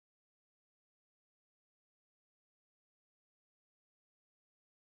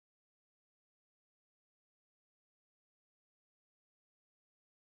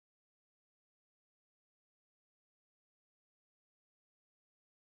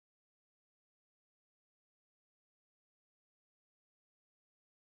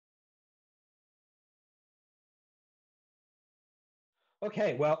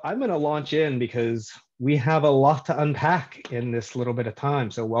Okay, well, I'm going to launch in because we have a lot to unpack in this little bit of time.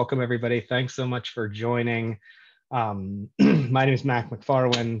 So, welcome everybody. Thanks so much for joining. My name is Mac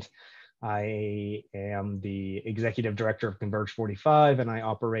McFarland. I am the executive director of Converge 45, and I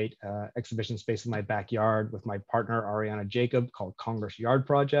operate exhibition space in my backyard with my partner Ariana Jacob called Congress Yard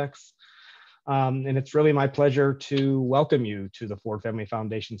Projects. And it's really my pleasure to welcome you to the Ford Family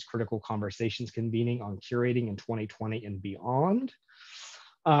Foundation's Critical Conversations convening on curating in 2020 and beyond.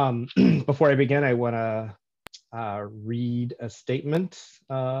 Before I begin, I want to read a statement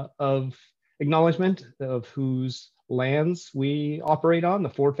of acknowledgement of whose lands we operate on. The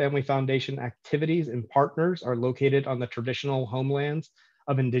Ford Family Foundation activities and partners are located on the traditional homelands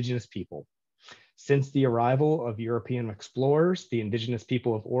of Indigenous people. Since the arrival of European explorers, the Indigenous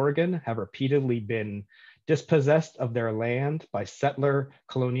people of Oregon have repeatedly been dispossessed of their land by settler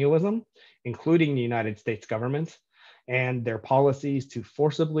colonialism, including the United States government, and their policies to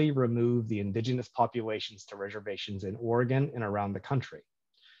forcibly remove the Indigenous populations to reservations in Oregon and around the country.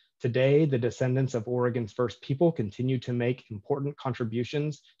 Today, the descendants of Oregon's first people continue to make important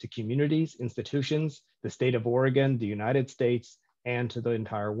contributions to communities, institutions, the state of Oregon, the United States, and to the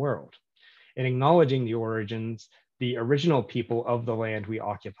entire world. In acknowledging the origins, the original people of the land we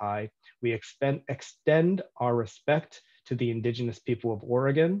occupy, we extend our respect to the Indigenous people of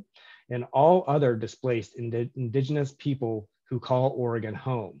Oregon and all other displaced Indigenous people who call Oregon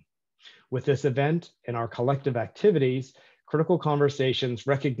home. With this event and our collective activities, Critical Conversations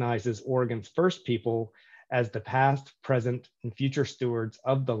recognizes Oregon's first people as the past, present, and future stewards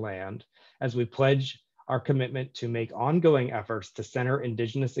of the land, as we pledge our commitment to make ongoing efforts to center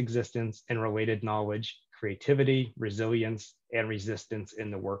Indigenous existence and related knowledge, creativity, resilience, and resistance in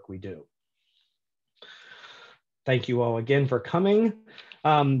the work we do. Thank you all again for coming.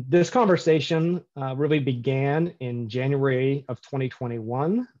 This conversation really began in January of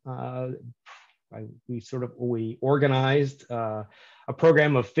 2021. We organized a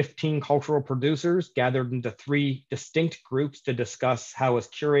program of 15 cultural producers gathered into 3 distinct groups to discuss how, as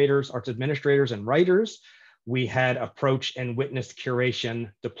curators, arts administrators, and writers, we had approached and witnessed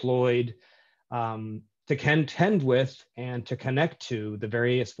curation deployed to contend with and to connect to the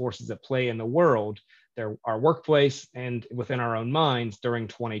various forces at play in the world, our workplace, and within our own minds during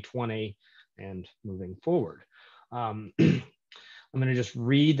 2020 and moving forward. I'm going to just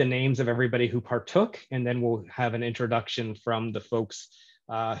read the names of everybody who partook, and then we'll have an introduction from the folks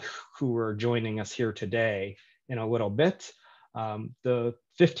who are joining us here today in a little bit. The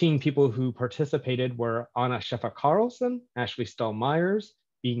 15 people who participated were Anna Scheffer-Carlson, Ashley Stahl-Myers,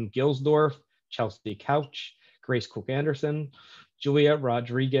 Bean Gilsdorf, Chelsea Couch, Grace Cook-Anderson, Julia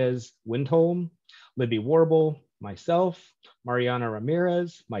Rodriguez-Windholm, Libby Warble, myself, Mariana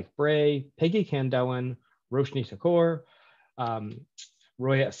Ramirez, Mike Bray, Peggy Candelan, Roshni Thakur,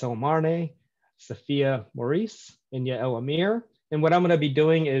 Roya Selmarne, Sophia Maurice, Inya El Amir. And what I'm going to be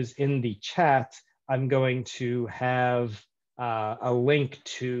doing is in the chat, I'm going to have a link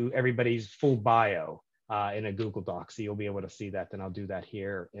to everybody's full bio in a Google Doc. So you'll be able to see that. Then I'll do that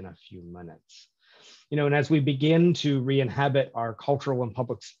here in a few minutes. And as we begin to re-inhabit our cultural and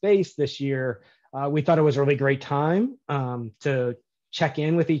public space this year, we thought it was a really great time to check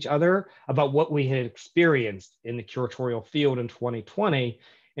in with each other about what we had experienced in the curatorial field in 2020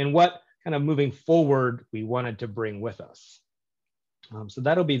 and what kind of moving forward we wanted to bring with us. So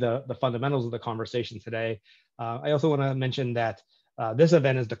that'll be the fundamentals of the conversation today. I also want to mention that this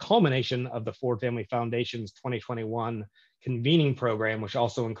event is the culmination of the Ford Family Foundation's 2021 convening program, which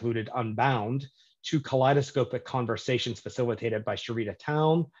also included Unbound, 2 kaleidoscopic conversations facilitated by Sharita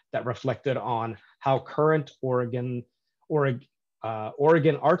Town that reflected on how current Oregon arts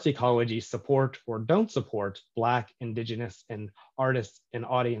ecologies support or don't support Black, Indigenous, and artists and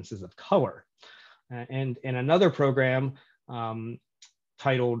audiences of color. And in another program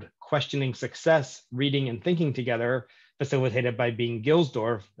titled Questioning Success, Reading and Thinking Together, facilitated by Bean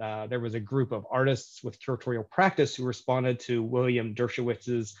Gilsdorf, there was a group of artists with curatorial practice who responded to William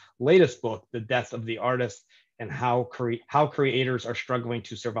Dershowitz's latest book, The Death of the Artist, and how creators are struggling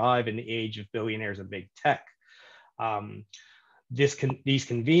to survive in the age of billionaires and big tech. These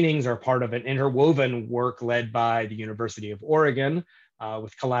convenings are part of an interwoven work led by the University of Oregon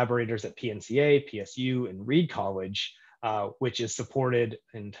with collaborators at PNCA, PSU, and Reed College, which is supported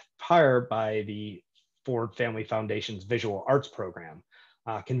in part by the Ford Family Foundation's Visual Arts Program.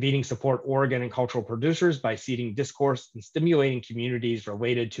 Convening support Oregon and cultural producers by seeding discourse and stimulating communities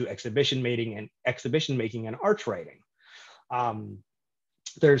related to exhibition making and arts writing.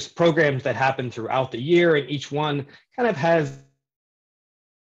 There's programs that happen throughout the year, and each one kind of has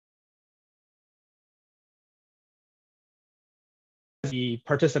the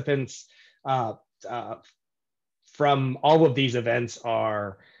participants from all of these events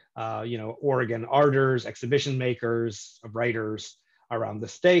are, Oregon artists, exhibition makers, writers around the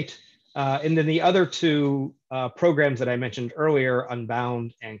state. And then the other two programs that I mentioned earlier,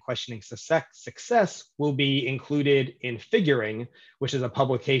 Unbound and Questioning Success, will be included in Figuring, which is a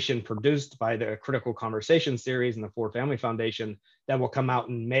publication produced by the Critical Conversation series and the Ford Family Foundation that will come out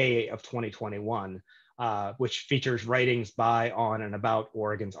in May of 2021, which features writings by, on, and about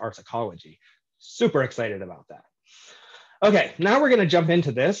Oregon's arts ecology. Super excited about that. Okay, now we're going to jump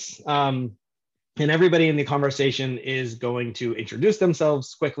into this. And everybody in the conversation is going to introduce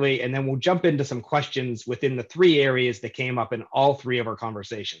themselves quickly, and then we'll jump into some questions within the three areas that came up in all three of our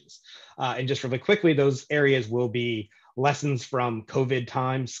conversations. And just really quickly, those areas will be lessons from COVID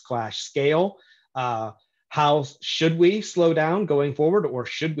times/scale. How should we slow down going forward, or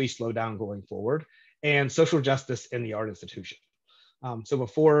should we slow down going forward? And social justice in the art institution. So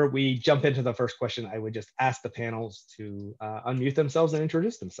before we jump into the first question, I would just ask the panels to unmute themselves and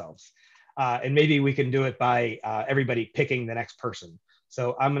introduce themselves. And maybe we can do it by everybody picking the next person.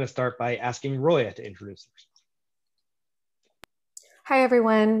 So I'm going to start by asking Roya to introduce herself. Hi,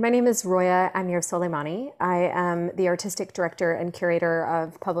 everyone. My name is Roya Amir Soleimani. I am the Artistic Director and Curator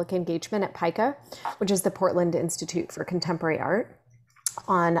of Public Engagement at PICA, which is the Portland Institute for Contemporary Art,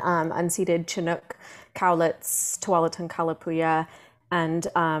 on unceded Chinook, Cowlitz, Tualatin, Kalapuya, and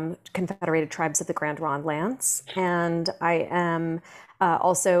Confederated Tribes of the Grand Ronde Lands. And I am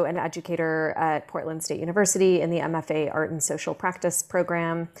also an educator at Portland State University in the MFA Art and Social Practice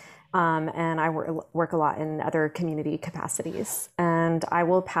program. And I work a lot in other community capacities. And I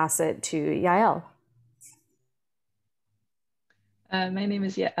will pass it to Yael. My name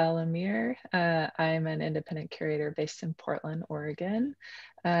is Yael Amir. I'm an independent curator based in Portland, Oregon.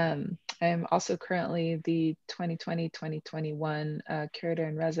 I'm also currently the 2020-2021 curator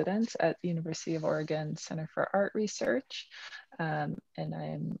in residence at the University of Oregon Center for Art Research. And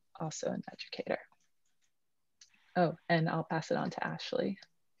I'm also an educator. Oh, and I'll pass it on to Ashley.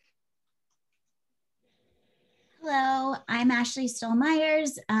 Hello, I'm Ashley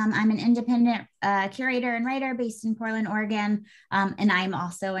Stoll-Myers. I'm an independent curator and writer based in Portland, Oregon, and I'm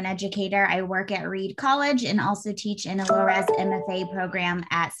also an educator. I work at Reed College and also teach in a low-res MFA program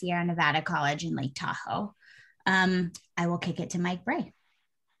at Sierra Nevada College in Lake Tahoe. I will kick it to Mike Bray.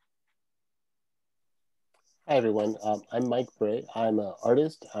 Hi, everyone. I'm Mike Bray. I'm an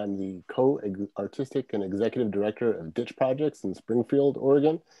artist. I'm the co-artistic and executive director of Ditch Projects in Springfield,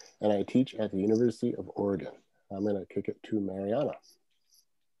 Oregon, and I teach at the University of Oregon. I'm going to kick it to Mariana.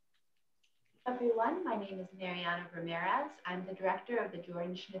 Everyone, my name is Mariana Ramirez. I'm the director of the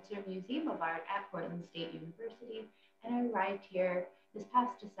Jordan Schnitzer Museum of Art at Portland State University, and I arrived here this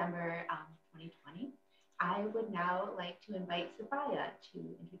past December 2020. I would now like to invite Sophia to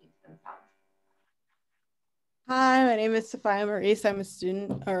introduce themselves. Hi, my name is Sophia Maurice. I'm a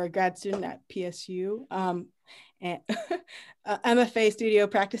student or a grad student at PSU. And MFA studio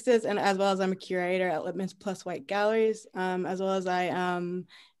practices, and as well as I'm a curator at Lipman's Plus White Galleries, as well as I am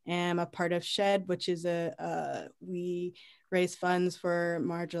a part of SHED, which is we raise funds for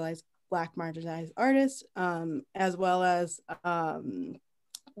Black marginalized artists, as well as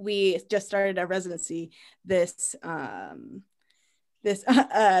we just started a residency this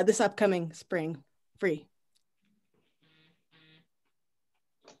upcoming spring, free.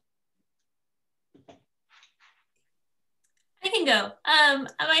 I can go.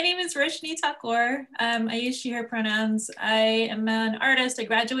 My name is Roshni Thakur. I use she, her pronouns. I am an artist. I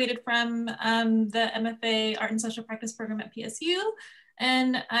graduated from the MFA Art and Social Practice program at PSU.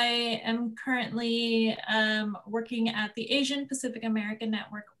 And I am currently working at the Asian Pacific American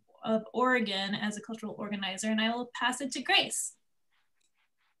Network of Oregon as a cultural organizer. And I will pass it to Grace.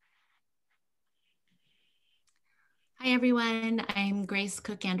 Hi, everyone. I'm Grace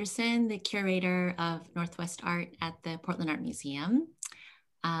Cook Anderson, the curator of Northwest Art at the Portland Art Museum.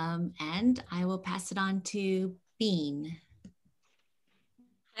 And I will pass it on to Bean.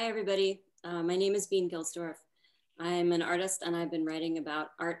 Hi, everybody. My name is Bean Gilsdorf. I'm an artist and I've been writing about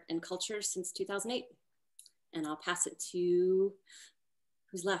art and culture since 2008. And I'll pass it to,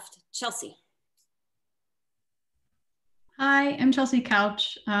 who's left? Chelsea. Hi, I'm Chelsea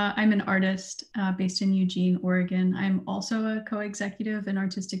Couch. I'm an artist based in Eugene, Oregon. I'm also a co-executive and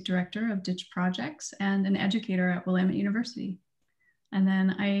artistic director of Ditch Projects and an educator at Willamette University. And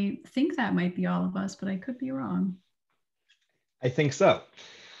then I think that might be all of us, but I could be wrong. I think so.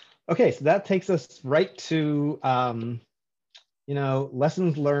 Okay, so that takes us right to,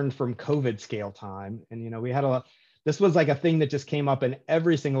 lessons learned from COVID scale time. And, we had this was like a thing that just came up in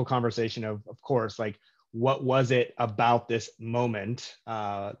every single conversation of course, like, what was it about this moment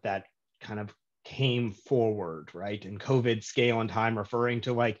that kind of came forward, right? And COVID scale and time referring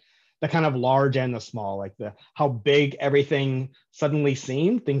to like the kind of large and the small, like the how big everything suddenly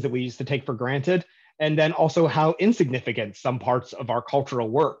seemed, things that we used to take for granted, and then also how insignificant some parts of our cultural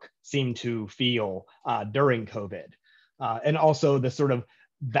work seem to feel during COVID. And also the sort of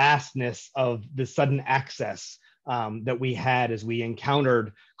vastness of the sudden access that we had as we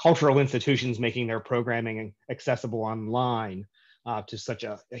encountered cultural institutions making their programming accessible online to such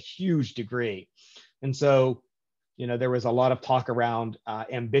a huge degree. And so, you know, there was a lot of talk around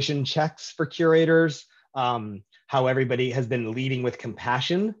ambition checks for curators, how everybody has been leading with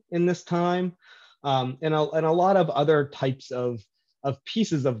compassion in this time, and a lot of other types of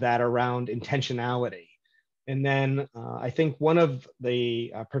pieces of that around intentionality. And then I think one of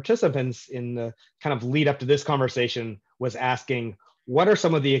the participants in the kind of lead up to this conversation was asking, what are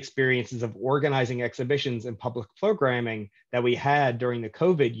some of the experiences of organizing exhibitions and public programming that we had during the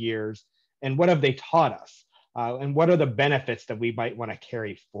COVID years, and what have they taught us? And what are the benefits that we might want to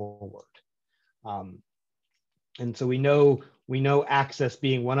carry forward? And so we know access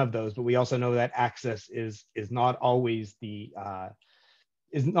being one of those, but we also know that access is not always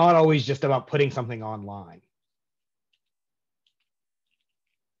just about putting something online.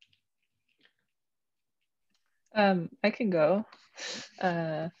 I can go.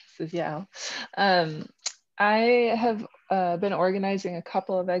 This is Yao. I have been organizing a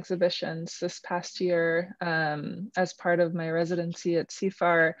couple of exhibitions this past year as part of my residency at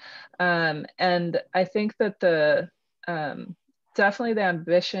CFAR. And I think that the definitely the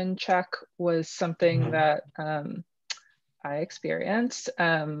ambition check was something that I experienced.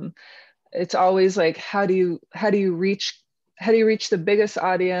 It's always like, how do you reach the biggest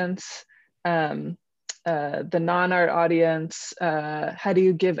audience? The non-art audience, how do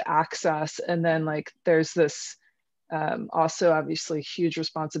you give access? And then like there's this also obviously huge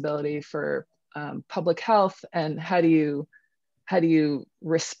responsibility for public health, and how do you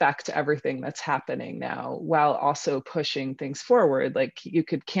respect everything that's happening now while also pushing things forward? Like you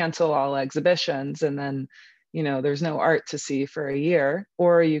could cancel all exhibitions and then, you know, there's no art to see for a year,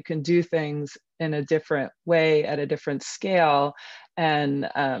 or you can do things in a different way at a different scale. And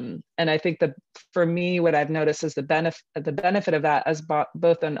I think that for me, what I've noticed is the benefit of that as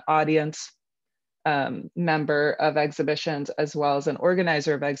both an audience member of exhibitions as well as an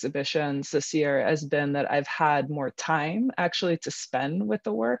organizer of exhibitions this year has been that I've had more time actually to spend with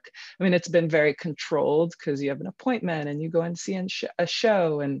the work. I mean, it's been very controlled because you have an appointment and you go and see a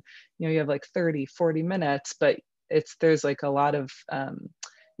show, and you know, you have like 30-40 minutes, but there's like a lot of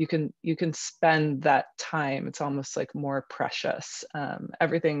you can spend that time. It's almost like more precious.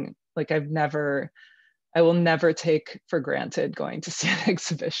 Everything, like I will never take for granted going to see an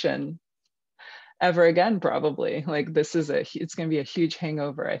exhibition ever again, probably. Like it's going to be a huge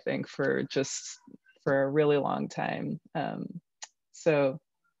hangover, I think, for a really long time. So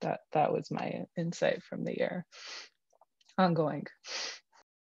that was my insight from the year. Ongoing.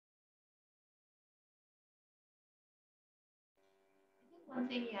 One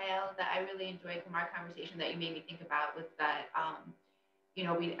thing, Yael, that I really enjoyed from our conversation that you made me think about was that, I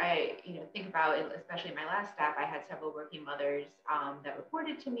think about it, especially in my last staff, I had several working mothers that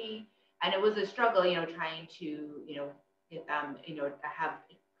reported to me, and it was a struggle, trying to, get them, to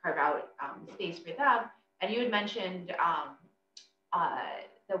carve out space for them. And you had mentioned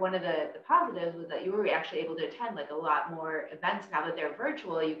that one of the positives was that you were actually able to attend like a lot more events now that they're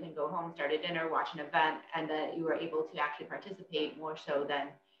virtual. You can go home, start a dinner, watch an event, and that you were able to actually participate more so than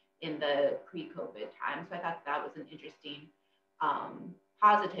in the pre-COVID time. So I thought that was an interesting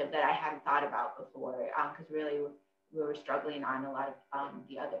positive that I hadn't thought about before, because really we were struggling on a lot of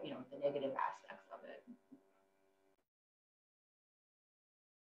the other, the negative aspects of it.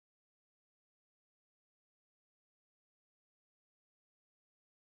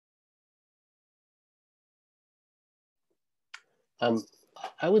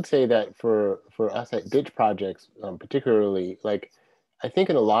 I would say that for us at Ditch Projects, particularly, like, I think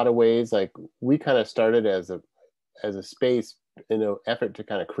in a lot of ways, like, we kind of started as a space in an effort to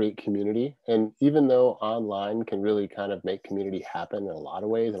kind of create community. And even though online can really kind of make community happen in a lot of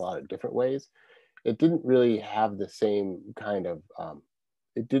ways, in a lot of different ways, it didn't really have the same kind of,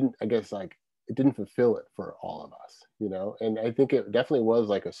 it didn't fulfill it for all of us, And I think it definitely was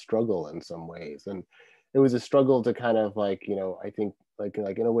like a struggle in some ways. And it was a struggle to kind of like, I think like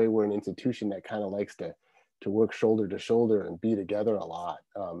in a way we're an institution that kind of likes to work shoulder to shoulder and be together a lot.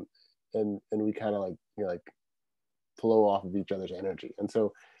 And we kind of like flow off of each other's energy. And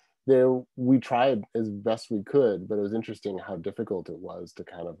so we tried as best we could, but it was interesting how difficult it was to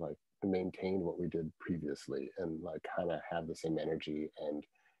kind of like maintain what we did previously and like kind of have the same energy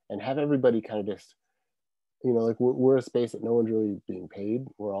and have everybody kind of just, you know, like we're a space that no one's really being paid.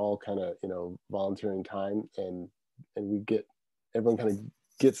 We're all kind of, you know, volunteering time, and we get, everyone kind of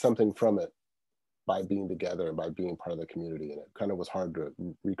gets something from it by being together and by being part of the community. And it kind of was hard to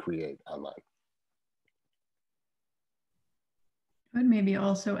recreate online. I would maybe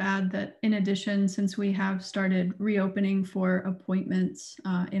also add that in addition, since we have started reopening for appointments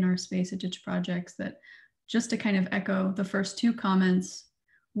in our space at Ditch Projects, that just to kind of echo the first two comments,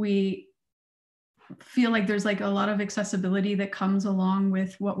 we feel like there's like a lot of accessibility that comes along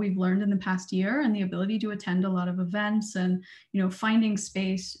with what we've learned in the past year, and the ability to attend a lot of events, and, you know, finding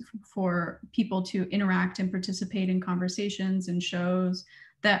space for people to interact and participate in conversations and shows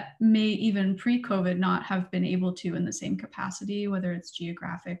that may even pre-COVID not have been able to in the same capacity, whether it's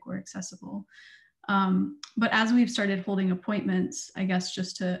geographic or accessible. But as we've started holding appointments, I guess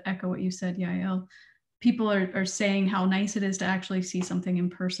just to echo what you said, Yael, people are saying how nice it is to actually see something in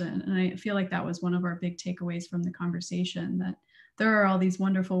person. And I feel like that was one of our big takeaways from the conversation, that there are all these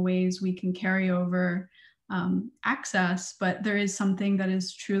wonderful ways we can carry over access, but there is something that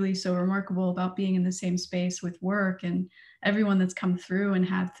is truly so remarkable about being in the same space with work, and everyone that's come through and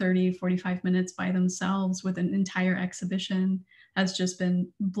had 30, 45 minutes by themselves with an entire exhibition has just been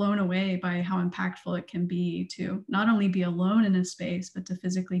blown away by how impactful it can be to not only be alone in a space, but to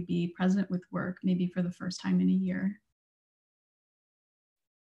physically be present with work, maybe for the first time in a year.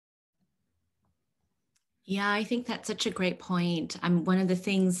 Yeah, I think that's such a great point. One of the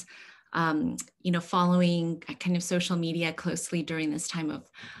things, you know, following kind of social media closely during this time of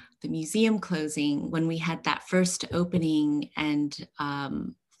the museum closing, when we had that first opening and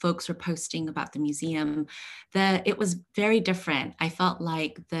folks were posting about the museum, it was very different. I felt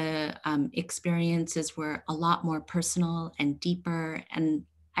like the experiences were a lot more personal and deeper. And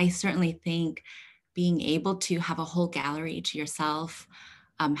I certainly think being able to have a whole gallery to yourself,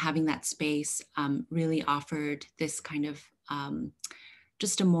 having that space really offered this kind of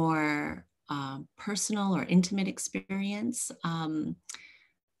just a more personal or intimate experience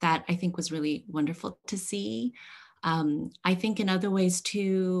that I think was really wonderful to see. I think in other ways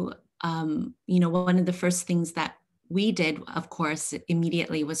too, you know, one of the first things that we did, of course,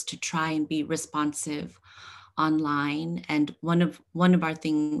 immediately was to try and be responsive online. And one of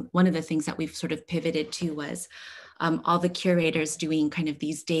the things that we've sort of pivoted to was all the curators doing kind of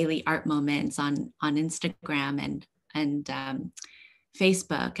these daily art moments on Instagram and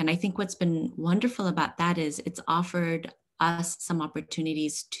Facebook. And I think what's been wonderful about that is it's offered us some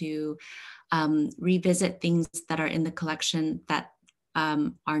opportunities to revisit things that are in the collection that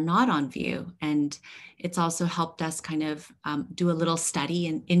are not on view. And it's also helped us kind of do a little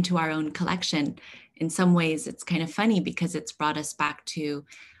study into our own collection. In some ways, it's kind of funny because it's brought us back to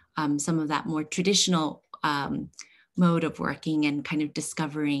some of that more traditional mode of working and kind of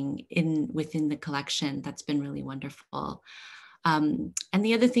discovering within the collection. That's been really wonderful. And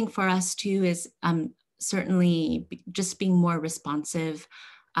the other thing for us too is certainly just being more responsive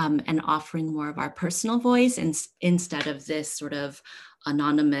and offering more of our personal voice instead of this sort of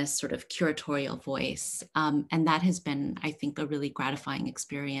anonymous sort of curatorial voice. And that has been, I think, a really gratifying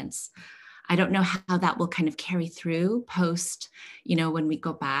experience. I don't know how that will kind of carry through post, you know, when we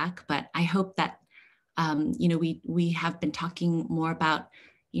go back, but I hope that, you know, we have been talking more about,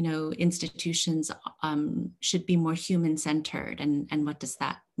 you know, institutions should be more human-centered, and what does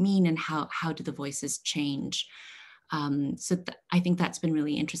that mean, and how do the voices change? I think that's been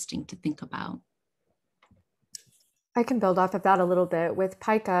really interesting to think about. I can build off of that a little bit. With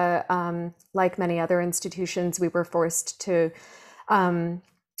PICA, like many other institutions, we were forced to,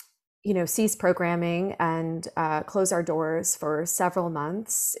 you know, cease programming and close our doors for several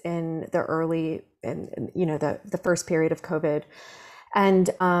months in the early, you know, the first period of COVID. And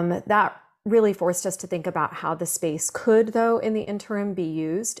that really forced us to think about how the space could, though, in the interim be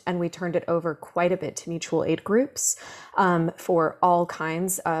used. And we turned it over quite a bit to mutual aid groups for all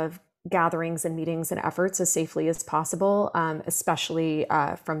kinds of gatherings and meetings and efforts as safely as possible, especially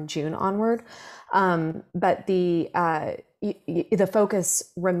from June onward. But the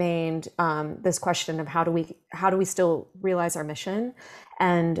focus remained this question of how do we still realize our mission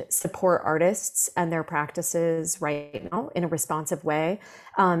and support artists and their practices right now in a responsive way.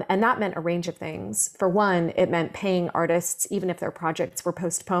 And that meant a range of things. For one, it meant paying artists even if their projects were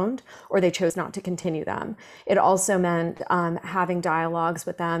postponed or they chose not to continue them. It also meant having dialogues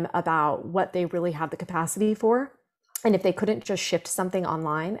with them about what they really had the capacity for And if they couldn't just shift something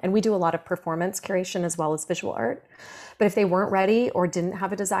online, and we do a lot of performance curation as well as visual art, but if they weren't ready or didn't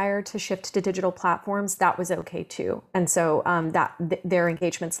have a desire to shift to digital platforms, that was okay too. And so their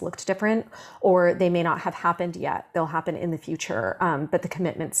engagements looked different, or they may not have happened yet. They'll happen in the future, but the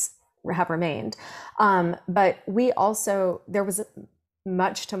commitments have remained. But we also, there was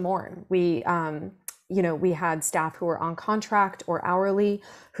much to mourn. We had staff who were on contract or hourly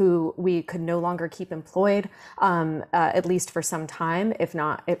who we could no longer keep employed, at least for some time, if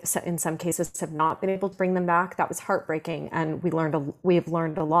not, in some cases have not been able to bring them back. That was heartbreaking. And we have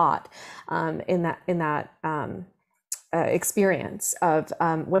learned a lot in that experience of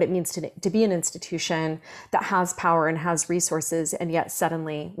what it means to be an institution that has power and has resources, and yet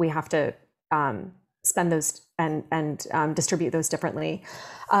suddenly we have to spend those and distribute those differently.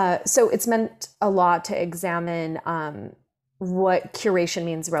 So it's meant a lot to examine what curation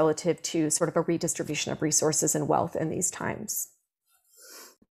means relative to sort of a redistribution of resources and wealth in these times.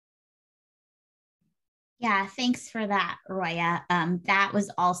 Yeah, thanks for that, Roya. That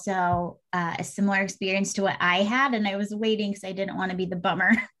was also a similar experience to what I had, and I was waiting because I didn't want to be the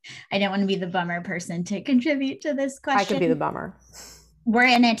bummer. I didn't want to be the bummer person to contribute to this question. I can be the bummer. We're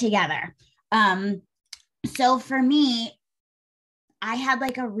in it together. So for me, I had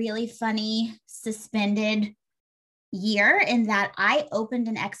like a really funny suspended year in that I opened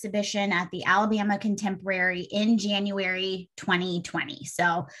an exhibition at the Alabama Contemporary in January 2020.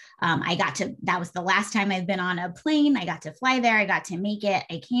 So that was the last time I've been on a plane. I got to fly there. I got to make it.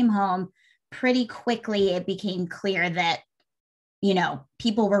 I came home pretty quickly. It became clear that,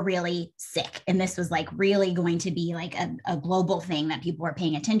 people were really sick. And this was like really going to be like a global thing that people were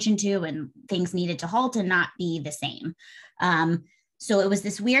paying attention to, and things needed to halt and not be the same. So it was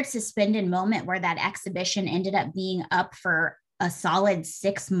this weird suspended moment where that exhibition ended up being up for a solid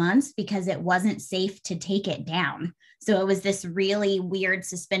 6 months because it wasn't safe to take it down. So it was this really weird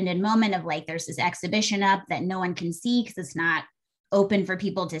suspended moment of like, there's this exhibition up that no one can see because it's not open for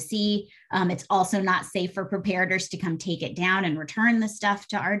people to see. It's also not safe for preparators to come take it down and return the stuff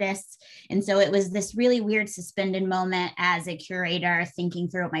to artists. And so it was this really weird suspended moment as a curator thinking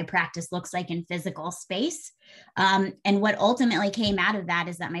through what my practice looks like in physical space. And what ultimately came out of that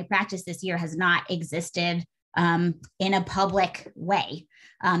is that my practice this year has not existed in a public way.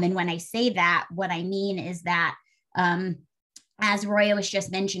 And when I say that, what I mean is that as Roya was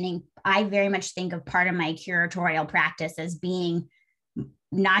just mentioning, I very much think of part of my curatorial practice as being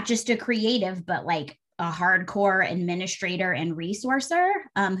not just a creative, but like a hardcore administrator and resourcer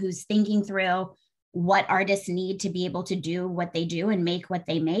who's thinking through what artists need to be able to do what they do and make what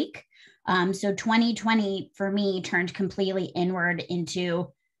they make. So 2020 for me turned completely inward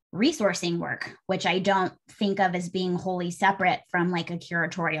into resourcing work, which I don't think of as being wholly separate from like a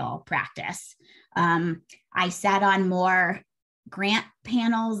curatorial practice. I sat on more grant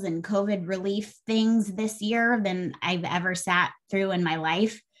panels and COVID relief things this year than I've ever sat through in my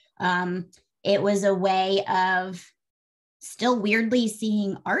life. It was a way of still weirdly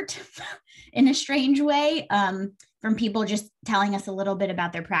seeing art in a strange way from people just telling us a little bit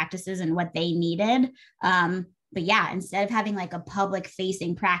about their practices and what they needed. But yeah, instead of having like a public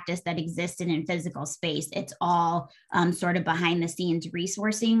facing practice that existed in physical space, it's all sort of behind the scenes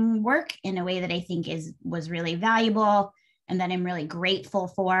resourcing work in a way that I think was really valuable and that I'm really grateful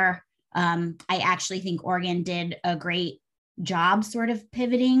for. I actually think Oregon did a great job sort of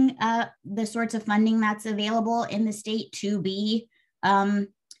pivoting the sorts of funding that's available in the state to be,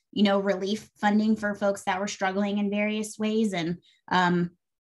 relief funding for folks that were struggling in various ways. And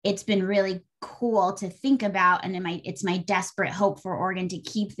it's been really cool to think about, and it's my desperate hope for Oregon to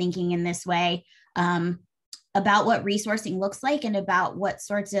keep thinking in this way about what resourcing looks like and about what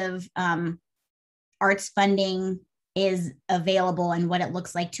sorts of arts funding is available and what it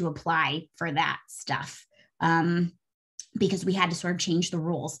looks like to apply for that stuff. Because we had to sort of change the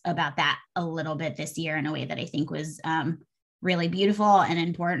rules about that a little bit this year in a way that I think was really beautiful and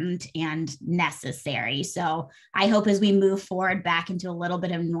important and necessary. So I hope as we move forward back into a little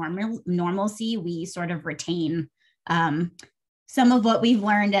bit of normalcy, we sort of retain some of what we've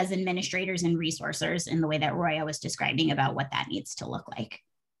learned as administrators and resourcers in the way that Roya was describing about what that needs to look like.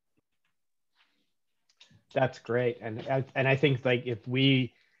 That's great. And I think like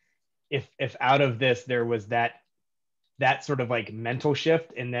if out of this, there was that sort of like mental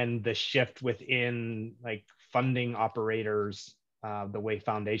shift, and then the shift within like funding operators, the way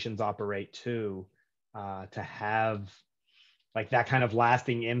foundations operate too, to have like that kind of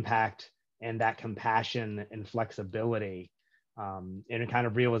lasting impact and that compassion and flexibility, and a kind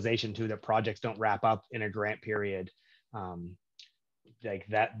of realization too that projects don't wrap up in a grant period. like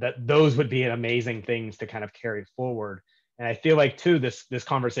that those would be amazing things to kind of carry forward. And I feel like too, this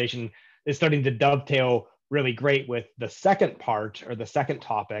conversation is starting to dovetail really great with the second part, or the second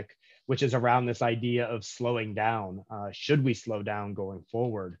topic, which is around this idea of slowing down. Should we slow down going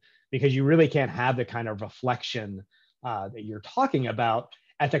forward? Because you really can't have the kind of reflection that you're talking about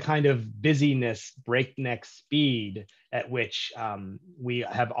at the kind of busyness, breakneck speed at which we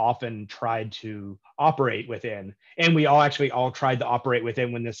have often tried to operate within. And we all tried to operate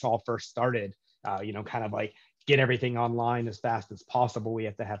within when this all first started, kind of like get everything online as fast as possible. We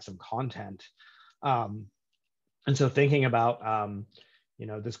have to have some content. And so thinking about,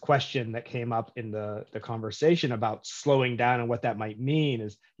 this question that came up in the conversation about slowing down and what that might mean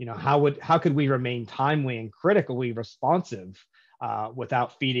is, how could we remain timely and critically responsive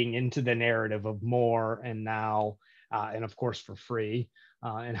without feeding into the narrative of more and now, and of course for free?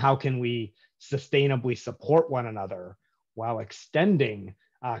 And how can we sustainably support one another while extending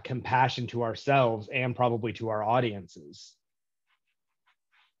compassion to ourselves and probably to our audiences?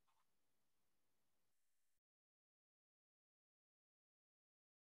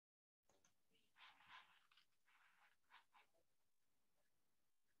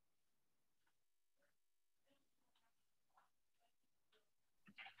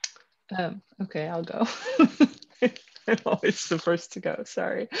 Okay, I'll go. I'm always the first to go,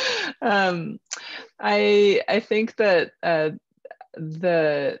 sorry. I think that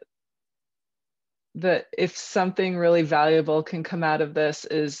that if something really valuable can come out of this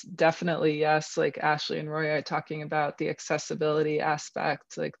is definitely, yes, like Ashley and Roy are talking about the accessibility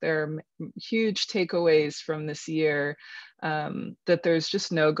aspect. Like there are huge takeaways from this year that there's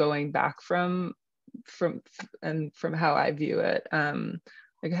just no going back from how I view it.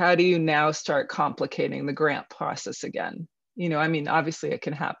 Like how do you now start complicating the grant process again? I mean, obviously it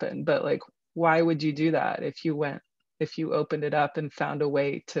can happen, but like, why would you do that if you opened it up and found a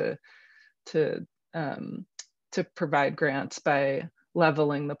way to provide grants by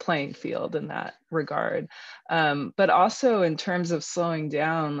leveling the playing field in that regard? But also in terms of slowing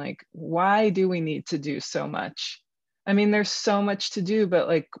down, like, why do we need to do so much? I mean, there's so much to do, but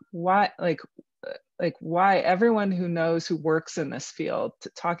like, why? Like why? Everyone who works in this field,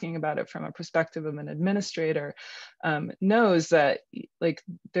 talking about it from a perspective of an administrator, knows that like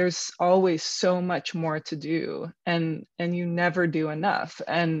there's always so much more to do, and you never do enough.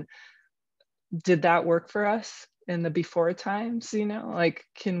 And did that work for us in the before times? Like,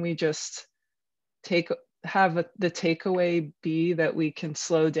 can we just have the takeaway be that we can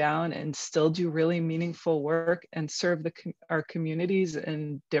slow down and still do really meaningful work and serve our communities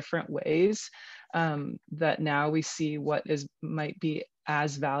in different ways, that now we see what might be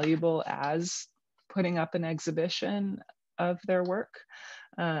as valuable as putting up an exhibition of their work?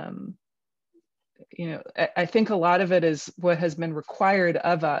 I think a lot of it is what has been required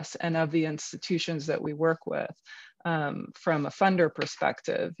of us and of the institutions that we work with, from a funder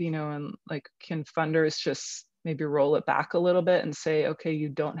perspective, and like, can funders just maybe roll it back a little bit and say, okay, you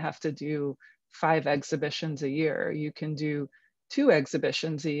don't have to do 5 exhibitions a year. You can do 2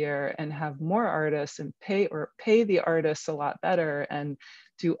 exhibitions a year and have more artists and pay the artists a lot better, and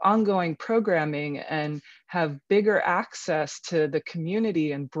do ongoing programming and have bigger access to the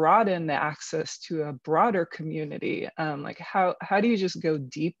community and broaden the access to a broader community. Like how do you just go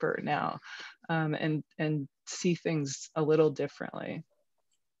deeper now, and see things a little differently?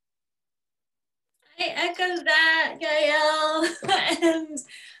 I echo that, Gael. And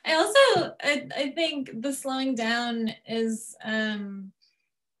I also, I think the slowing down is,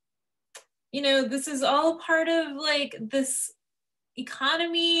 this is all part of like this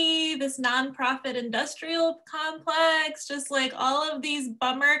economy, this nonprofit industrial complex, just like all of these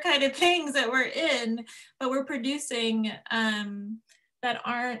bummer kind of things that we're in, but we're producing that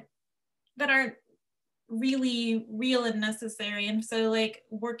aren't really real and necessary. And so like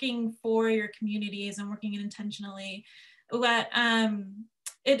working for your communities and working intentionally, what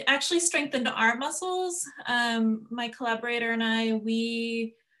it actually strengthened our muscles. My collaborator and I,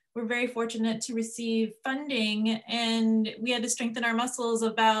 we were very fortunate to receive funding, and we had to strengthen our muscles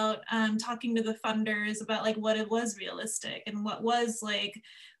about talking to the funders about like what it was realistic and what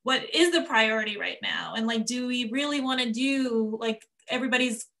is the priority right now, and like, do we really want to do, like,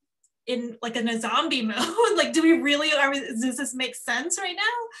 everybody's in like in a zombie mode, like, do we really, does this make sense right now?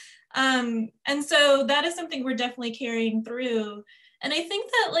 And so that is something we're definitely carrying through. And I think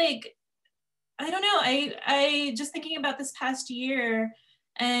that, like, I don't know, I just thinking about this past year,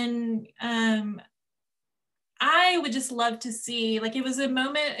 and I would just love to see, like, it was a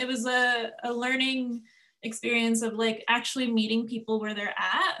moment, it was a learning experience of like actually meeting people where they're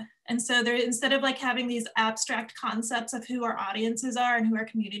at. And so there, instead of like having these abstract concepts of who our audiences are and who our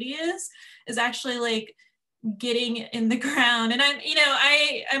community is actually like getting in the ground. And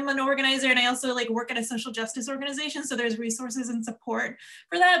I'm an organizer, and I also like work at a social justice organization. So there's resources and support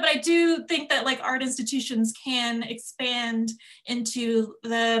for that. But I do think that like art institutions can expand into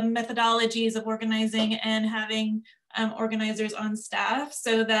the methodologies of organizing and having organizers on staff,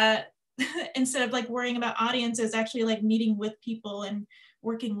 so that instead of like worrying about audiences, actually like meeting with people and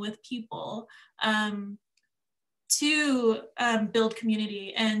working with people to build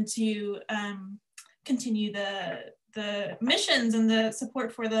community and to continue the missions and the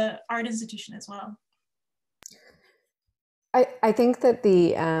support for the art institution as well. I think that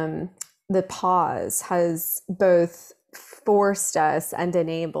the pause has both forced us and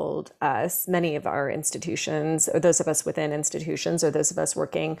enabled us, many of our institutions, or those of us within institutions, or those of us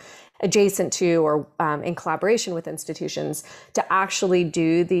working adjacent to or in collaboration with institutions, to actually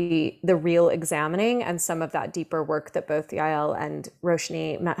do the real examining and some of that deeper work that both Yael and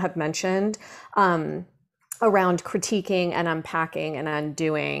Roshni have mentioned around critiquing and unpacking and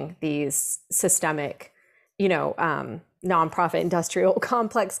undoing these systemic, nonprofit industrial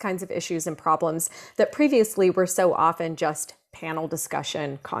complex kinds of issues and problems that previously were so often just panel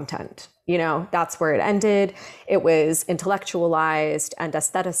discussion content. That's where it ended. It was intellectualized and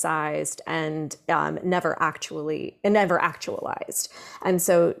aestheticized and never actualized. And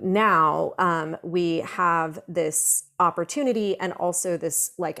so now we have this opportunity and also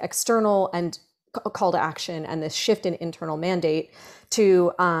this like external and call to action and this shift in internal mandate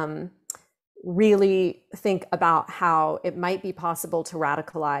to really think about how it might be possible to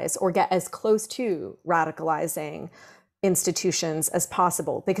radicalize or get as close to radicalizing institutions as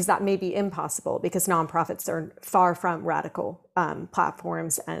possible, because that may be impossible because nonprofits are far from radical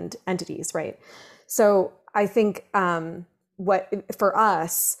platforms and entities, right? So I think what for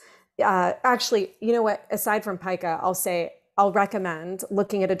us, actually, you know what, aside from PICA, I'll recommend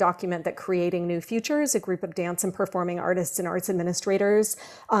looking at a document that Curating New Futures, a group of dance and performing artists and arts administrators,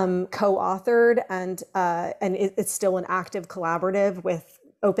 co-authored, and it's still an active collaborative with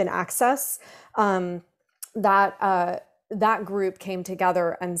open access. That group came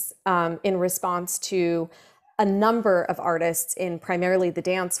together and in response to a number of artists in primarily the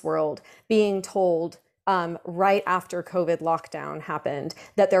dance world being told right after COVID lockdown happened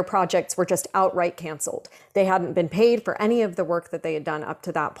that their projects were just outright canceled. They hadn't been paid for any of the work that they had done up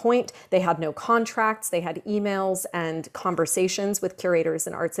to that point. They had no contracts. They had emails and conversations with curators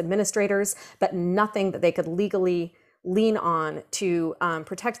and arts administrators, but nothing that they could legally lean on to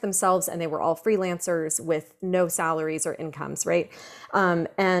protect themselves. And they were all freelancers with no salaries or incomes, right?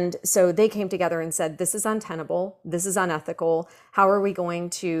 And so they came together and said, this is untenable. This is unethical. How are we going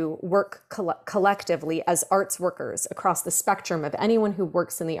to work collectively as arts workers across the spectrum of anyone who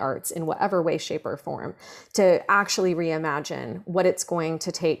works in the arts in whatever way, shape, or form to actually reimagine what it's going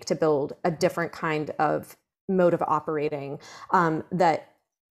to take to build a different kind of mode of operating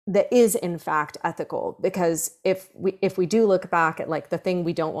that is in fact ethical? Because if we do look back at like the thing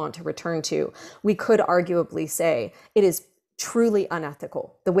we don't want to return to, we could arguably say it is truly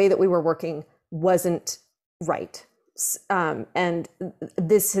unethical. The way that we were working wasn't right. And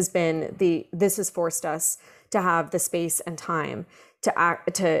this has forced us to have the space and time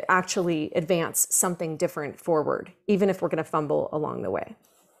to actually advance something different forward, even if we're going to fumble along the way.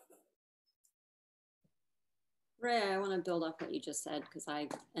 Ray, I want to build off what you just said, because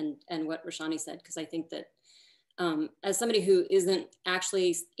and what Roshni said, because I think that as somebody who isn't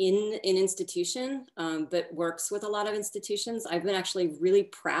actually in an institution, but works with a lot of institutions, I've been actually really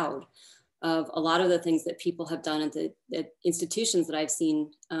proud of a lot of the things that people have done at the institutions that I've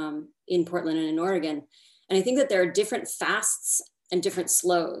seen in Portland and in Oregon. And I think that there are different fasts and different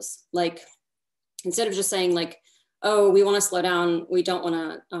slows. Like, instead of just saying like, oh, we want to slow down, we don't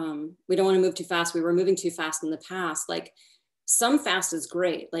want to move too fast, we were moving too fast in the past. Like, some fast is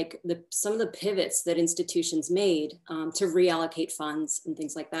great. Like some of the pivots that institutions made to reallocate funds and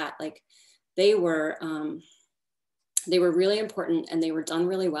things like that, like they were really important and they were done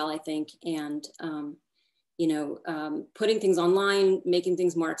really well, I think. And, putting things online, making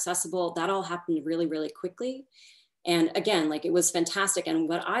things more accessible, that all happened really, really quickly. And again, like, it was fantastic. And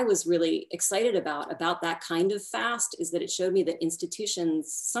what I was really excited about that kind of fast is that it showed me that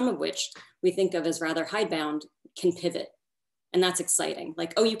institutions, some of which we think of as rather hidebound, can pivot. And that's exciting.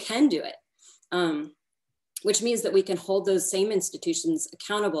 Like, oh, you can do it. Which means that we can hold those same institutions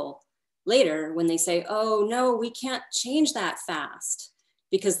accountable later when they say, oh no, we can't change that fast,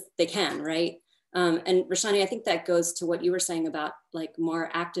 because they can, right? And Roshni, I think that goes to what you were saying about like more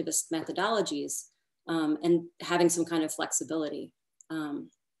activist methodologies. and having some kind of flexibility.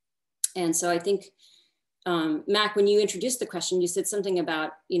 And so I think, Mac, when you introduced the question, you said something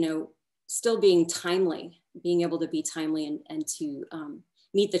about, still being timely, being able to be timely and to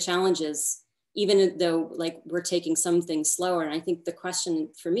meet the challenges, even though like we're taking some things slower. And I think the question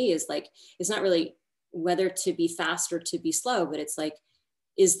for me is like, it's not really whether to be fast or to be slow, but it's like,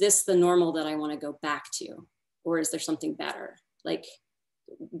 is this the normal that I want to go back to? Or is there something better? Like,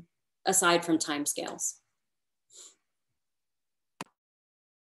 aside from timescales.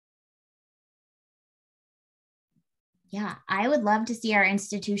 Yeah, I would love to see our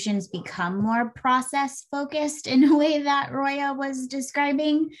institutions become more process focused in a way that Roya was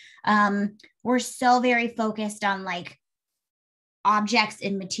describing. We're so very focused on like objects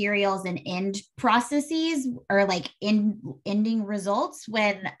and materials and end processes, or like ending results,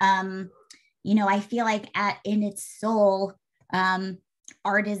 when I feel like in its soul,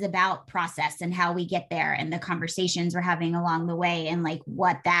 art is about process and how we get there and the conversations we're having along the way, and like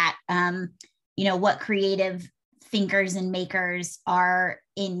what that what creative thinkers and makers are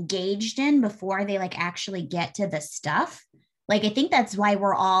engaged in before they like actually get to the stuff. Like, I think that's why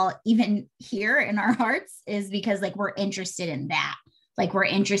we're all even here in our hearts, is because like we're interested in that. Like, we're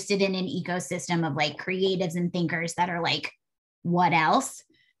interested in an ecosystem of like creatives and thinkers that are like, what else?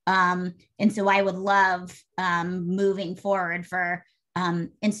 And so I would love moving forward for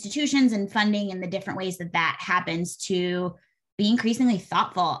institutions and funding and the different ways that happens, to be increasingly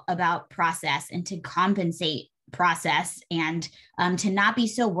thoughtful about process and to compensate process, and to not be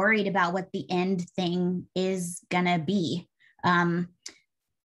so worried about what the end thing is gonna be.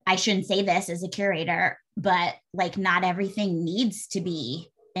 I shouldn't say this as a curator, but like not everything needs to be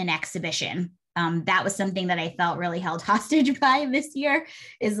an exhibition. That was something that I felt really held hostage by this year,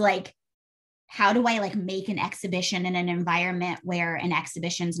 is like, how do I like make an exhibition in an environment where an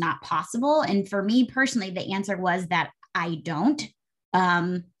exhibition is not possible? And for me personally, the answer was that I don't.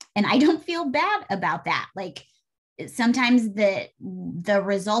 And I don't feel bad about that. Like, sometimes the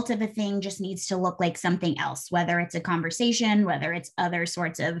result of a thing just needs to look like something else, whether it's a conversation, whether it's other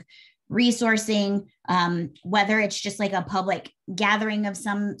sorts of resourcing, whether it's just like a public gathering of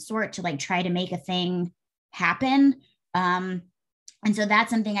some sort to like try to make a thing happen. And so that's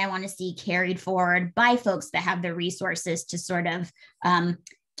something I want to see carried forward by folks that have the resources to sort of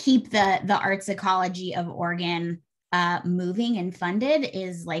keep the arts ecology of Oregon moving and funded,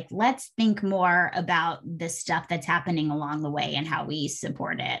 is like, let's think more about the stuff that's happening along the way and how we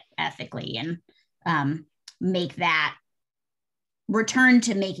support it ethically, and make that return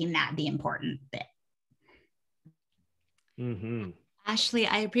to making that the important bit. Mm-hmm. Ashley,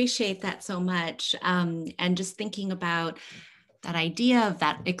 I appreciate that so much. And just thinking about that idea of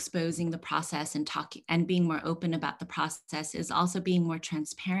that exposing the process and talking and being more open about the process is also being more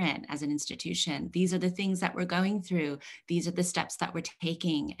transparent as an institution. These are the things that we're going through. These are the steps that we're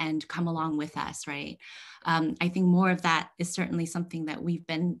taking, and come along with us, right? I think more of that is certainly something that we've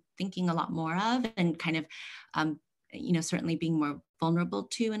been thinking a lot more of, and kind of, certainly being more vulnerable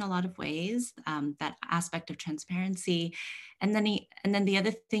to in a lot of ways, that aspect of transparency. And then the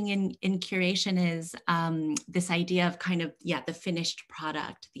other thing in curation is this idea of kind of, the finished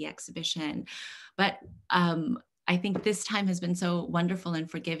product, the exhibition. But I think this time has been so wonderful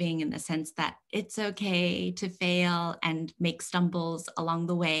and forgiving, in the sense that it's okay to fail and make stumbles along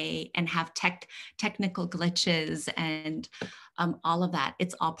the way, and have technical glitches and all of that.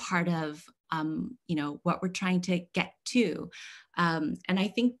 It's all part of what we're trying to get to. And I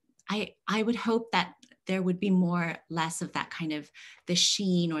think I would hope that there would be less of that kind of the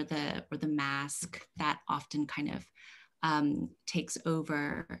sheen or the mask that often kind of takes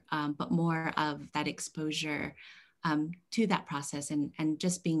over, but more of that exposure to that process, and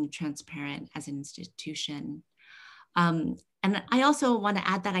just being transparent as an institution. And I also want to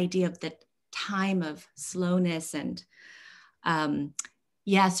add that idea of the time of slowness, and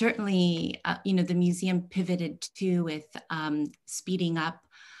certainly, the museum pivoted too with speeding up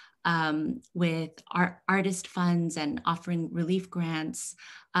with artist funds and offering relief grants,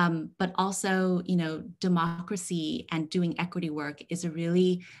 but also, democracy and doing equity work is a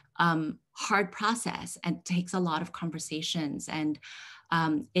really hard process, and takes a lot of conversations, and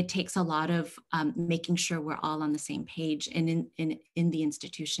it takes a lot of making sure we're all on the same page and in the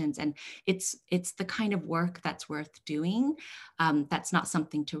institutions. And it's the kind of work that's worth doing. That's not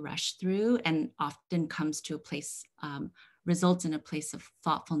something to rush through, and often comes to a place, results in a place of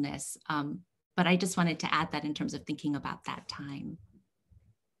thoughtfulness. But I just wanted to add that in terms of thinking about that time.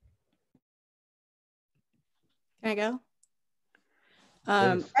 Can I go?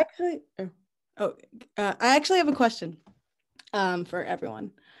 I actually have a question for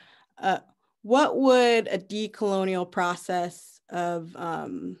everyone. what would a decolonial process of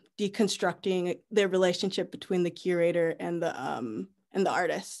deconstructing the relationship between the curator and the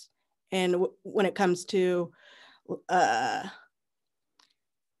artist, and when it comes to the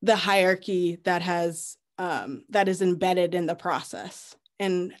hierarchy that has that is embedded in the process,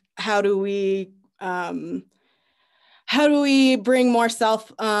 and how do we bring more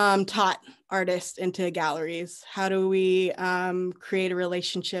self-taught artists into galleries? How do we create a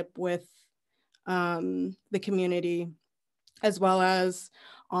relationship with the community, as well as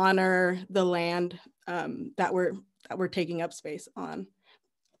honor the land that we're taking up space on?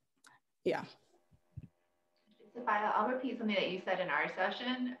 Yeah. Sophia, I'll repeat something that you said in our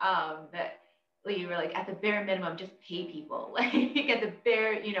session, that you were like, at the bare minimum, just pay people. Like at the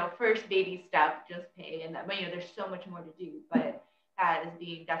bare, first baby step, just pay. And that, but there's so much more to do. But that is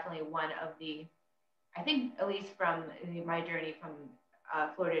being definitely one of the, I think, at least from my journey from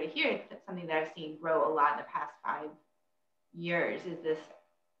Florida to here, it's something that I've seen grow a lot in the past 5 years, is this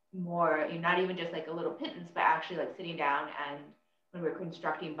more, not even just like a little pittance, but actually like sitting down and when we're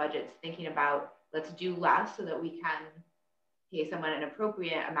constructing budgets, thinking about, let's do less so that we can pay someone an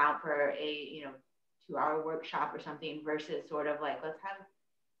appropriate amount for a 2-hour workshop or something, versus sort of like, let's have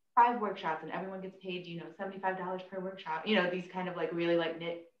 5 workshops and everyone gets paid $75 per workshop. These kind of like really like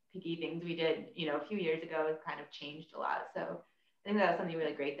nitpicky things we did a few years ago has kind of changed a lot. So I think that was something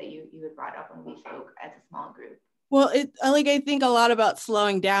really great that you had brought up when we spoke as a small group. Well, I think a lot about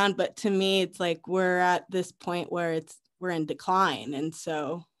slowing down, but to me it's like we're at this point where we're in decline, and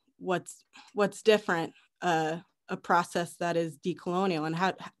so what's different, a process that is decolonial, and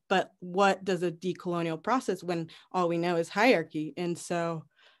but what does a decolonial process when all we know is hierarchy? And so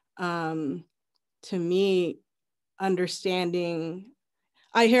to me, understanding,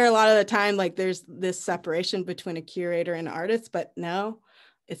 I hear a lot of the time like there's this separation between a curator and an artist, but no,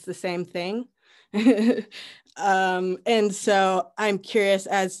 it's the same thing. And so I'm curious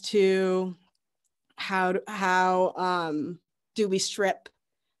as to how do we strip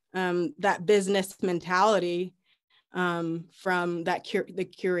that business mentality from that the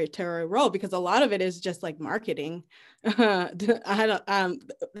curatorial role, because a lot of it is just like marketing. That's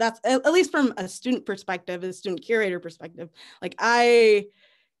at least from a student perspective, a student curator perspective. Like I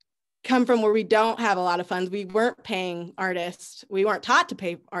come from where we don't have a lot of funds. We weren't paying artists. We weren't taught to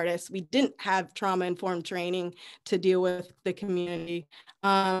pay artists. We didn't have trauma-informed training to deal with the community.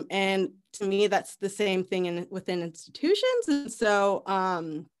 And to me, that's the same thing within institutions. And so,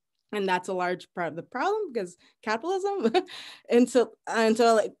 and that's a large part of the problem, because capitalism. and so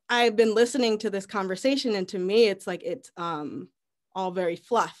like I've been listening to this conversation, and to me, it's like it's all very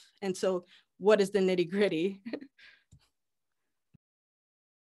fluff. And so, what is the nitty-gritty?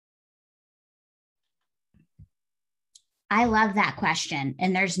 I love that question.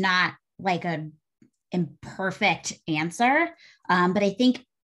 And there's not like an imperfect answer. But I think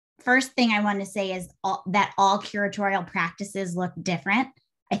first thing I want to say is that all curatorial practices look different.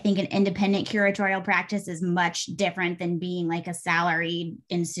 I think an independent curatorial practice is much different than being like a salaried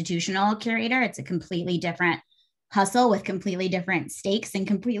institutional curator. It's a completely different hustle with completely different stakes and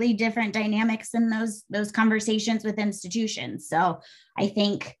completely different dynamics in those conversations with institutions. So I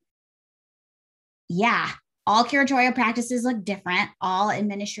think, yeah, all curatorial practices look different. All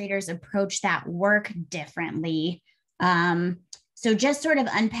administrators approach that work differently. So just sort of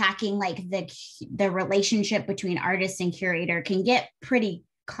unpacking like the relationship between artist and curator can get pretty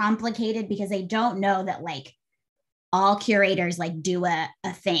complicated, because I don't know that like all curators like do a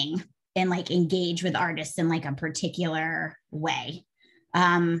thing and like engage with artists in like a particular way.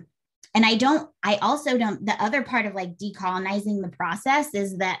 And I also don't, the other part of like decolonizing the process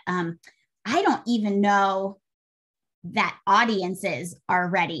is that I don't even know that audiences are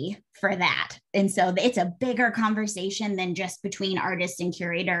ready for that. And so it's a bigger conversation than just between artist and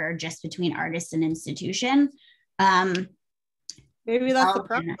curator, or just between artist and institution. Maybe that's the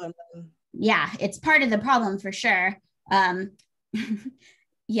problem. Yeah, it's part of the problem for sure.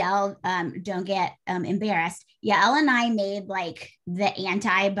 Yael, don't get embarrassed. Yael and I made like the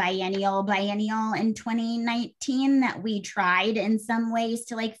anti-biennial in 2019 that we tried in some ways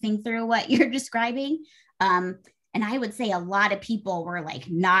to like think through what you're describing. And I would say a lot of people were like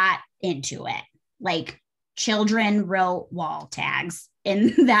not into it. Like children wrote wall tags,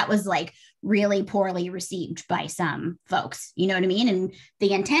 and that was like really poorly received by some folks. You know what I mean? And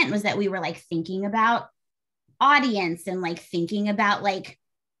the intent was that we were like thinking about audience and like thinking about like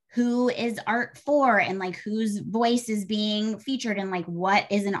who is art for, and like whose voice is being featured, and like what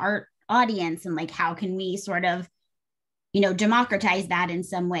is an art audience, and like how can we sort of, democratize that in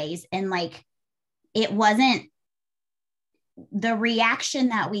some ways. And like it wasn't the reaction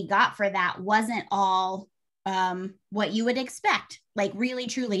that we got for that wasn't all what you would expect. Like really,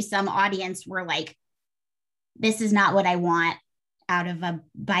 truly, some audience were like, this is not what I want out of a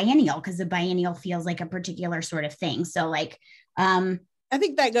biennial, because a biennial feels like a particular sort of thing. So like, I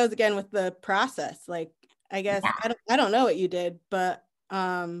think that goes again with the process. Like, I guess, yeah. I don't know what you did, but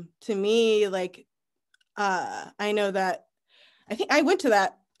to me, like, I know that, I think I went to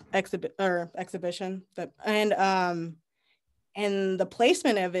that exhibition and the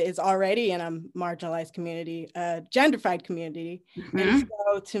placement of it is already in a marginalized community, a gentrified community. Mm-hmm. And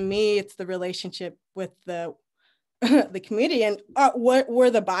so to me, it's the relationship with the community, and what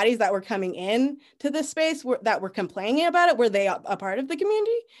were the bodies that were coming in to this space that were complaining about it? Were they a part of the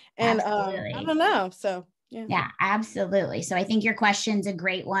community? And I don't know. So yeah, absolutely. So I think your question's a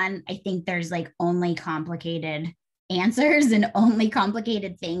great one. I think there's like only complicated answers and only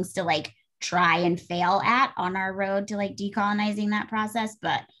complicated things to like try and fail at on our road to like decolonizing that process.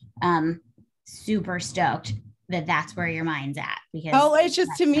 But super stoked that that's where your mind's at, because it's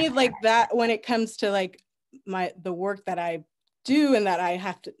just to me like that when it comes to like the work that I do and that I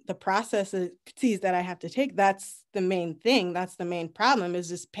have to, the processes that I have to take, that's the main thing. That's the main problem, is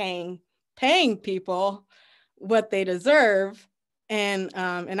just paying people what they deserve. And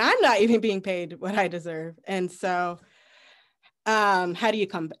I'm not even being paid what I deserve. And so how do you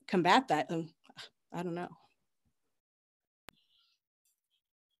combat that? I don't know.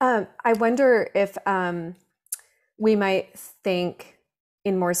 I wonder if we might think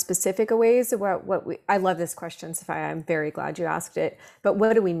in more specific ways about I love this question, Sophia. I'm very glad you asked it. But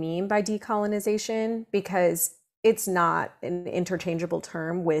what do we mean by decolonization? Because it's not an interchangeable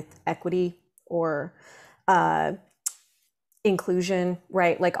term with equity or inclusion,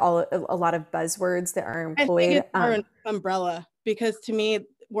 right? Like a lot of buzzwords that are employed. I think it's more an umbrella, because to me,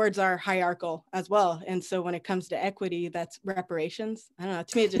 words are hierarchical as well. And so when it comes to equity, that's reparations. I don't know,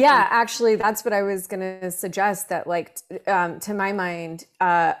 to me, it just actually, that's what I was going to suggest, that like, to my mind,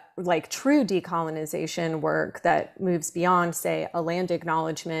 like true decolonization work that moves beyond, say, a land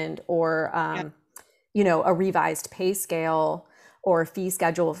acknowledgement or, a revised pay scale or fee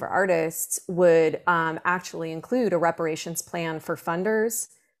schedule for artists would actually include a reparations plan for funders,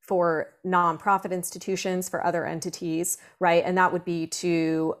 for nonprofit institutions, for other entities, right? And that would be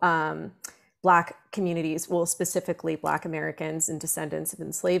to Black communities, well, specifically Black Americans and descendants of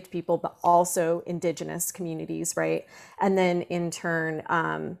enslaved people, but also Indigenous communities, right? And then in turn,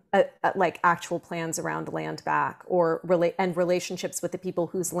 like actual plans around land back or relationships with the people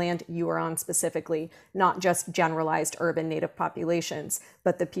whose land you are on specifically, not just generalized urban Native populations,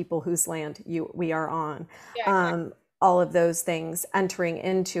 but the people whose land we are on. Yeah, exactly. All of those things entering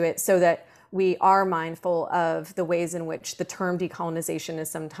into it, so that we are mindful of the ways in which the term decolonization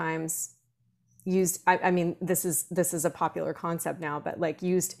is sometimes used. I mean, this is a popular concept now, but like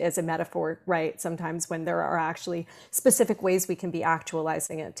used as a metaphor, right? Sometimes when there are actually specific ways we can be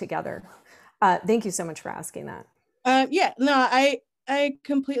actualizing it together. Thank you so much for asking that. I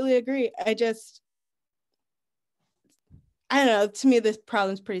completely agree. I don't know, to me, this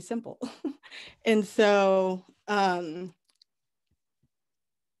problem's pretty simple. And so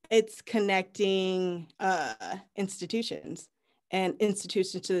it's connecting institutions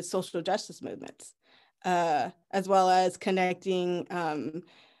to the social justice movements, as well as connecting,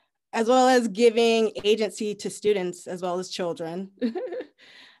 as well as giving agency to students as well as children,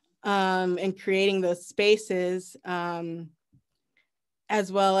 and creating those spaces, as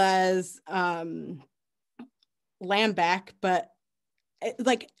well as land back. But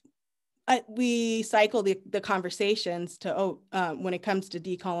we cycle the conversations to when it comes to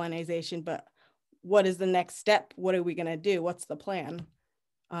decolonization, but what is the next step? What are we going to do? What's the plan?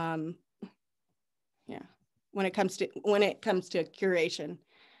 When it comes to curation,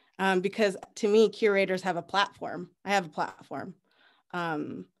 because to me, curators have a platform. I have a platform,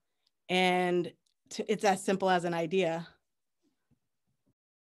 and it's as simple as an idea.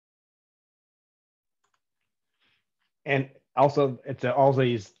 And also, it's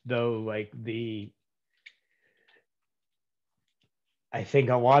always, though, like I think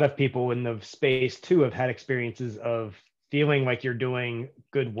a lot of people in the space too have had experiences of feeling like you're doing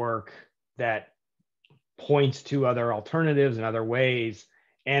good work that points to other alternatives and other ways.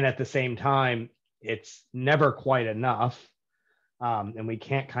 And at the same time, it's never quite enough. And we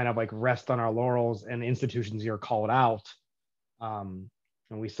can't kind of like rest on our laurels, and institutions are called out. And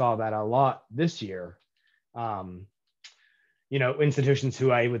we saw that a lot this year. Institutions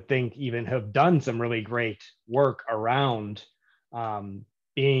who I would think even have done some really great work around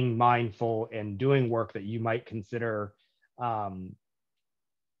being mindful and doing work that you might consider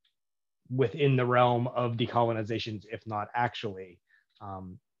within the realm of decolonizations, if not actually.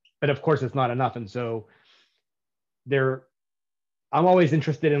 But of course, it's not enough. And so I'm always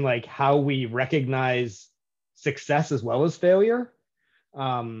interested in like how we recognize success as well as failure,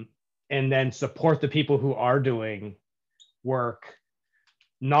 and then support the people who are doing work,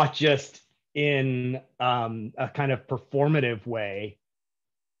 not just in a kind of performative way,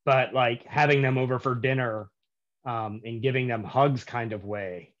 but like having them over for dinner and giving them hugs kind of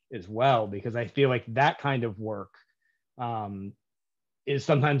way as well, because I feel like that kind of work is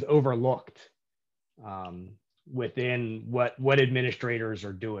sometimes overlooked within what administrators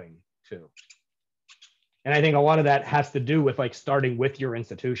are doing too. And I think a lot of that has to do with like starting with your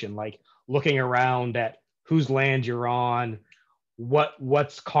institution, like looking around at whose land you're on,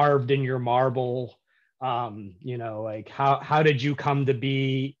 what's carved in your marble, you know, like how did you come to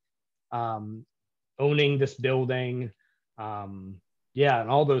be owning this building, yeah, and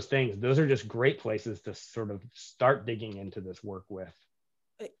all those things. Those are just great places to sort of start digging into this work with.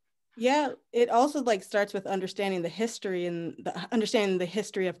 Yeah, it also like starts with understanding the history and understanding the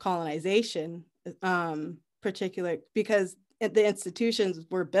history of colonization, particular because the institutions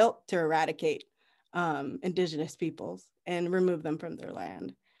were built to eradicate indigenous peoples and remove them from their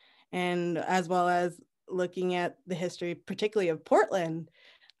land, and as well as looking at the history, particularly of Portland,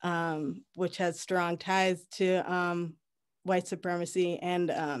 which has strong ties to white supremacy and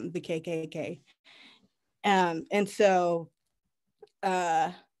the KKK, and so.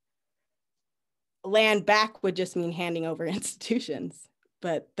 Land back would just mean handing over institutions,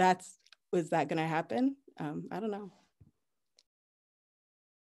 but was that going to happen? I don't know.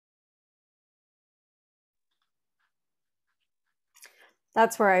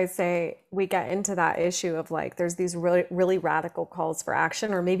 That's where I say we get into that issue of like, there's these really, really radical calls for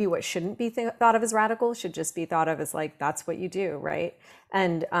action, or maybe what shouldn't be thought of as radical should just be thought of as like, that's what you do, right?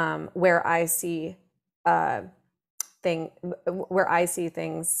 And where I see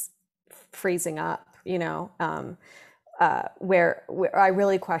things freezing up, you know, where I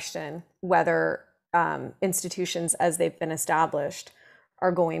really question whether institutions as they've been established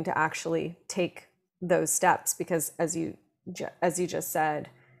are going to actually take those steps, because as you just said,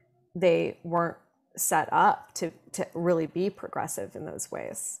 they weren't set up to really be progressive in those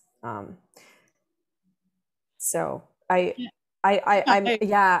ways. So I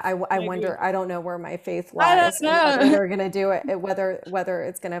wonder, I don't know where my faith lies, and whether they're going to do it, whether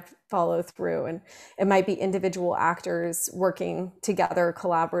it's going to follow through. And it might be individual actors working together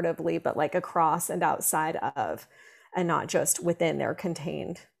collaboratively, but like across and outside of, and not just within their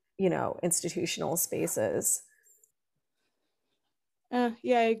contained, you know, institutional spaces.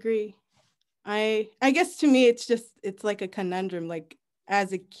 Yeah, I agree. I guess to me, it's like a conundrum, like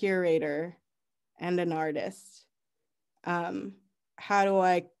as a curator and an artist, how do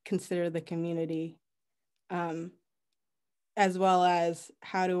I consider the community, as well as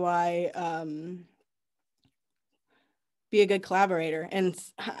how do I be a good collaborator? And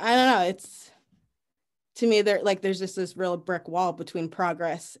I don't know, it's, to me, there's just this real brick wall between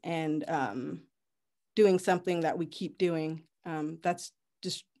progress and doing something that we keep doing. That's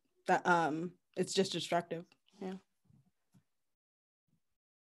just that it's just destructive. Yeah.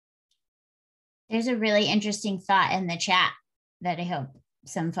 There's a really interesting thought in the chat that I hope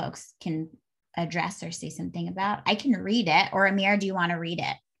some folks can address or say something about. I can read it, or Amir, do you want to read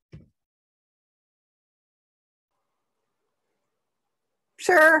it?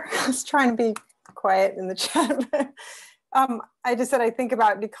 Sure. I was trying to be quiet in the chat. I just said I think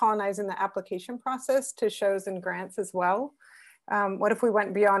about decolonizing the application process to shows and grants as well. What if we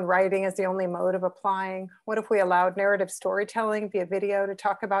went beyond writing as the only mode of applying? What if we allowed narrative storytelling via video to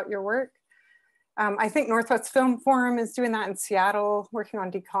talk about your work? I think Northwest Film Forum is doing that in Seattle, working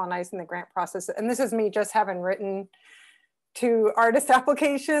on decolonizing the grant process. And this is me just having written 2 artist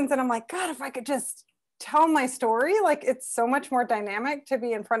applications. And I'm like, God, if I could just tell my story, like it's so much more dynamic to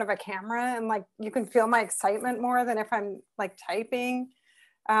be in front of a camera, and like you can feel my excitement more than if I'm like typing.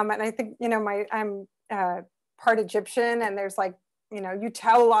 And I think, you know, I'm part Egyptian, and there's like, you know, you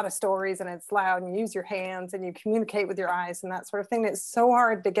tell a lot of stories and it's loud, and you use your hands and you communicate with your eyes and that sort of thing. It's so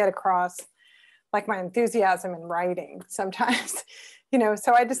hard to get across like my enthusiasm in writing sometimes, you know,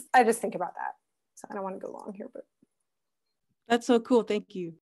 so I just think about that. So I don't want to go long here, but. That's so cool. Thank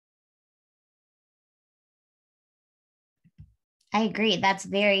you. I agree. That's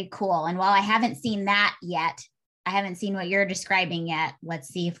very cool. And while I haven't seen that yet, I haven't seen what you're describing yet. Let's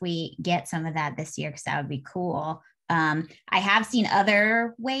see if we get some of that this year, because that would be cool. I have seen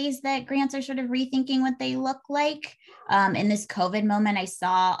other ways that grants are sort of rethinking what they look like. In this COVID moment, I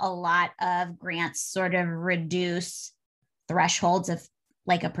saw a lot of grants sort of reduce thresholds of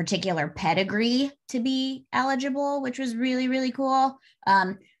like a particular pedigree to be eligible, which was really, really cool.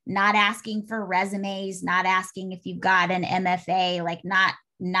 Not asking for resumes, not asking if you've got an MFA, like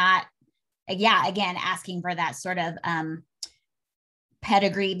again, asking for that sort of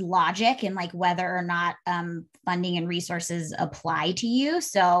pedigreed logic and like whether or not funding and resources apply to you.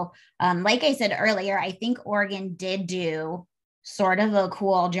 So like I said earlier, I think Oregon did do sort of a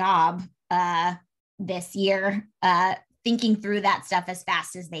cool job this year thinking through that stuff as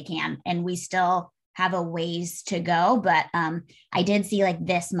fast as they can. And we still have a ways to go, but I did see like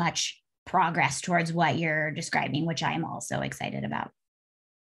this much progress towards what you're describing, which I am also excited about.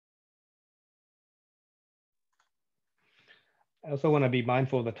 I also want to be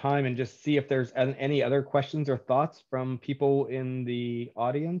mindful of the time and just see if there's any other questions or thoughts from people in the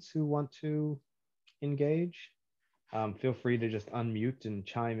audience who want to engage. Feel free to just unmute and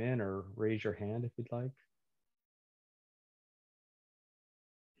chime in or raise your hand if you'd like.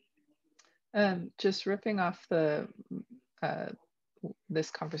 Just ripping off the this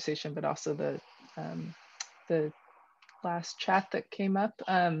conversation, but also the last chat that came up.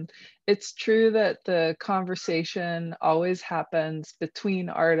 It's true that the conversation always happens between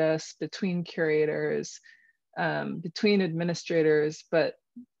artists, between curators, between administrators, but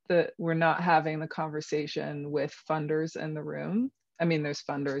we're not having the conversation with funders in the room. I mean, there's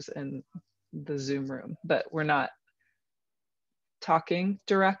funders in the Zoom room, but we're not talking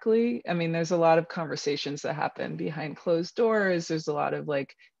directly. I mean, there's a lot of conversations that happen behind closed doors. There's a lot of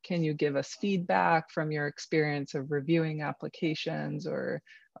like, can you give us feedback from your experience of reviewing applications or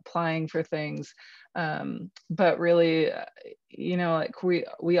applying for things? But really, you know, like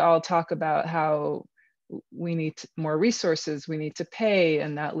we all talk about how we need more resources, we need to pay,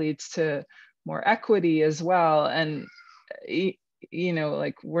 and that leads to more equity as well. And, you know,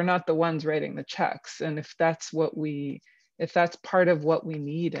 like we're not the ones writing the checks. And if that's part of what we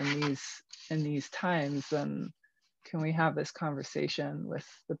need in these times, then can we have this conversation with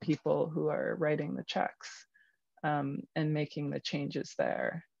the people who are writing the checks and making the changes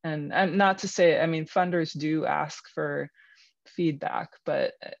there? And not to say, I mean, funders do ask for feedback,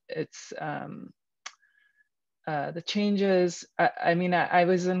 but it's the changes. I mean, I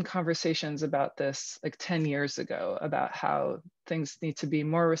was in conversations about this like 10 years ago about how things need to be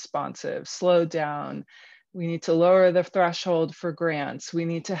more responsive, slow down. We need to lower the threshold for grants. We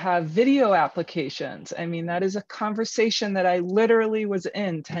need to have video applications. I mean, that is a conversation that I literally was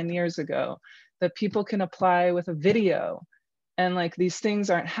in 10 years ago, that people can apply with a video. And like these things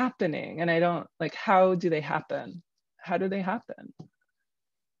aren't happening. And I don't, like, how do they happen? How do they happen?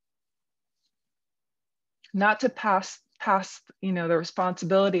 Not to pass, you know, the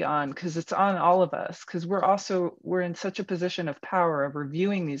responsibility on, because it's on all of us, because we're in such a position of power of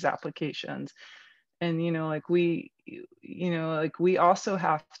reviewing these applications. And, you know, like we also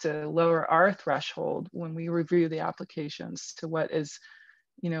have to lower our threshold when we review the applications to what is,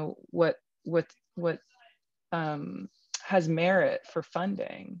 you know, what has merit for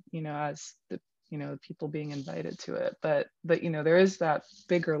funding, you know, as the, you know, people being invited to it. But, you know, there is that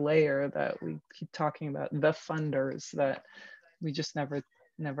bigger layer that we keep talking about, the funders, that we just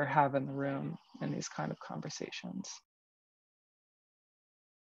never have in the room in these kind of conversations.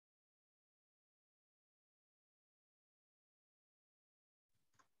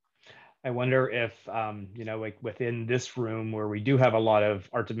 I wonder if, you know, like within this room where we do have a lot of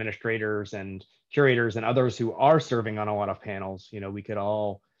arts administrators and curators and others who are serving on a lot of panels, you know, we could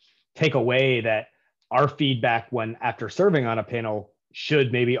all take away that our feedback when after serving on a panel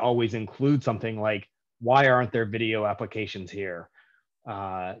should maybe always include something like, why aren't there video applications here?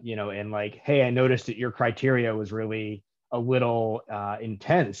 You know, and like, hey, I noticed that your criteria was really a little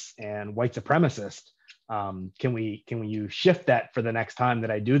intense and white supremacist. Can you shift that for the next time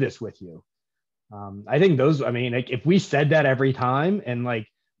that I do this with you? I think those, I mean, like if we said that every time and like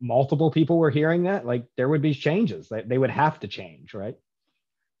multiple people were hearing that, like there would be changes. They would have to change, right?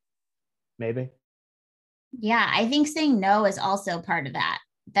 Maybe. Yeah, I think saying no is also part of that.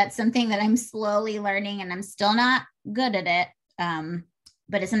 That's something that I'm slowly learning, and I'm still not good at it.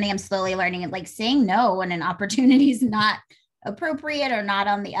 But it's something I'm slowly learning. Like saying no when an opportunity is not appropriate or not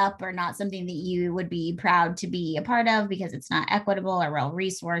on the up or not something that you would be proud to be a part of because it's not equitable or well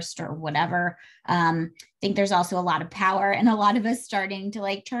resourced or whatever. I think there's also a lot of power and a lot of us starting to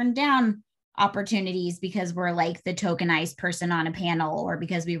like turn down opportunities because we're like the tokenized person on a panel, or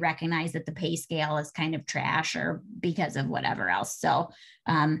because we recognize that the pay scale is kind of trash, or because of whatever else. So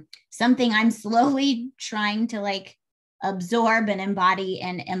something I'm slowly trying to like absorb and embody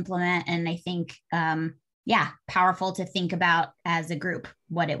and implement. And I think, yeah, powerful to think about as a group,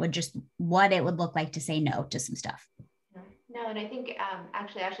 what it would look like to say no to some stuff. No, and I think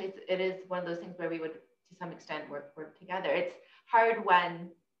actually, it is one of those things where we would, to some extent, work together. It's hard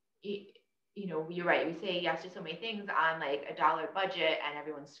when, you know, you're right. We say yes to so many things on like $1 budget, and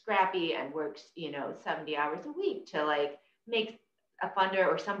everyone's scrappy and works, you know, 70 hours a week to like make a funder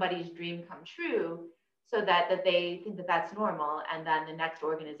or somebody's dream come true, so that they think that that's normal. And then the next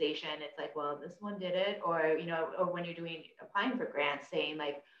organization, it's like, well, this one did it, or you know, or when you're applying for grants, saying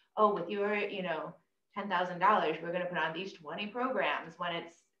like, oh, with your, you know, $10,000, we're going to put on these 20 programs, when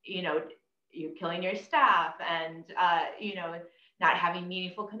it's, you know, you're killing your staff and, you know, not having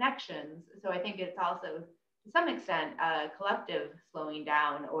meaningful connections. So I think it's also, to some extent, collective slowing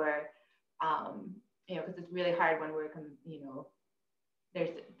down, or, you know, because it's really hard when we're, you know, there's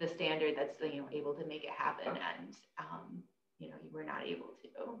the standard that's, you know, able to make it happen, and, you know, we're not able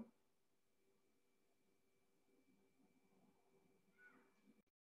to.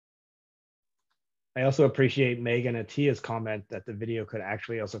 I also appreciate Megan and Tia's comment that the video could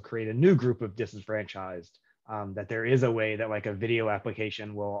actually also create a new group of disenfranchised, that there is a way that like a video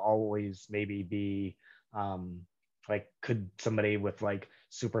application will always maybe be like, could somebody with like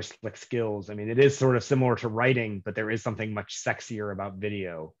super slick skills, I mean, it is sort of similar to writing, but there is something much sexier about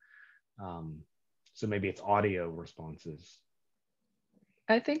video. So maybe it's audio responses.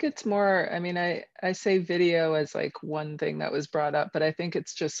 I think it's more, I mean, I say video as like one thing that was brought up, but I think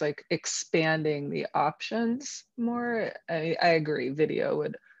it's just like expanding the options more. I agree, video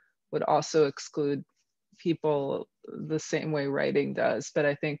would also exclude people the same way writing does, but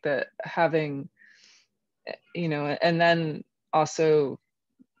I think that having, you know, and then also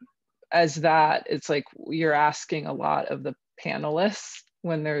as that, it's like you're asking a lot of the panelists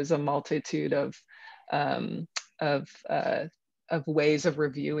when there's a multitude of ways of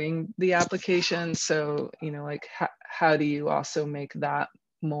reviewing the application. So, you know, like how do you also make that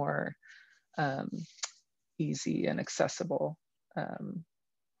more easy and accessible?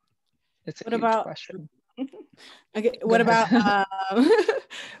 It's a huge question. Okay, what about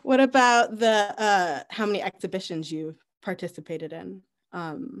what about the how many exhibitions you've participated in?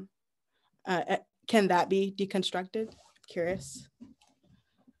 Can that be deconstructed? Curious.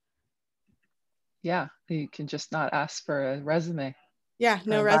 Yeah, you can just not ask for a resume. Yeah,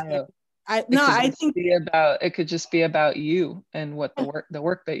 no resume. I think it could just be about you and what the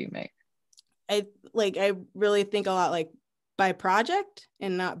work that you make. I really think a lot like by project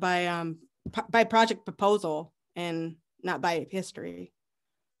and not by project proposal and not by history.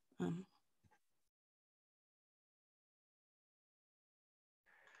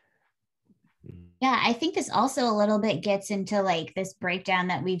 Yeah, I think this also a little bit gets into like this breakdown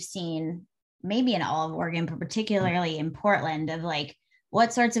that we've seen maybe in all of Oregon, but particularly in Portland, of like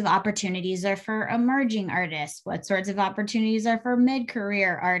what sorts of opportunities are for emerging artists, what sorts of opportunities are for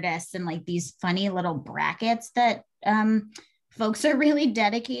mid-career artists, and like these funny little brackets that folks are really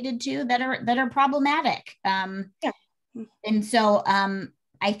dedicated to that are problematic. And so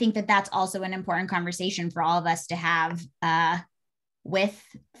I think that that's also an important conversation for all of us to have with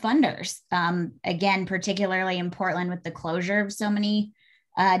funders. Again, particularly in Portland with the closure of so many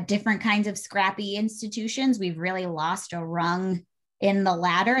different kinds of scrappy institutions, we've really lost a rung in the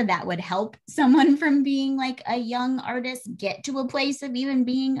ladder that would help someone from being like a young artist get to a place of even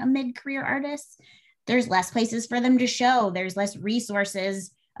being a mid-career artist. There's less places for them to show. There's less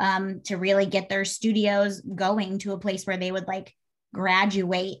resources to really get their studios going to a place where they would like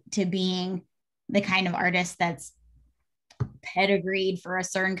graduate to being the kind of artist that's pedigreed for a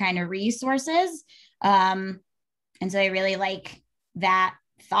certain kind of resources. And so I really like that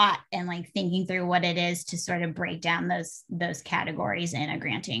thought and like thinking through what it is to sort of break down those categories in a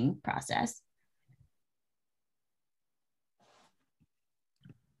granting process.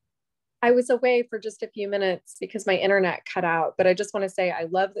 I was away for just a few minutes because my internet cut out, but I just want to say I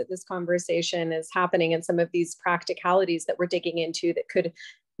love that this conversation is happening and some of these practicalities that we're digging into that could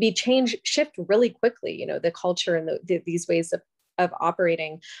be shift really quickly, you know, the culture and these ways of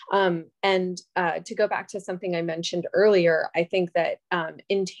operating. And to go back to something I mentioned earlier, I think that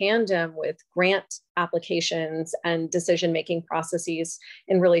in tandem with grant applications and decision-making processes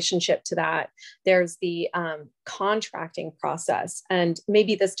in relationship to that, there's the contracting process. And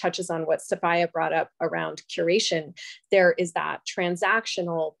maybe this touches on what Sophia brought up around curation. There is that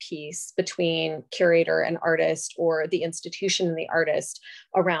transactional piece between curator and artist, or the institution and the artist,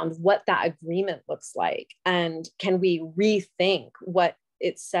 around what that agreement looks like. And can we rethink what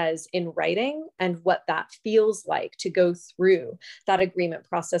it says in writing and what that feels like to go through that agreement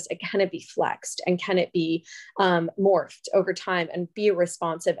process? And can it be flexed, and can it be morphed over time and be a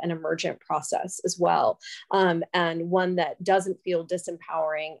responsive and emergent process as well? And one that doesn't feel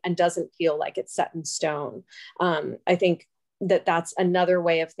disempowering and doesn't feel like it's set in stone. I think that's another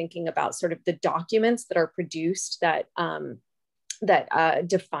way of thinking about sort of the documents that are produced that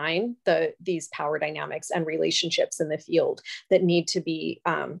define these power dynamics and relationships in the field that need to be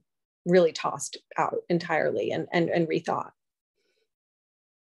really tossed out entirely and rethought.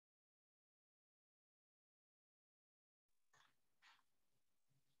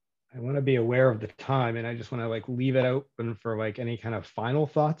 I want to be aware of the time, and I just want to like leave it open for like any kind of final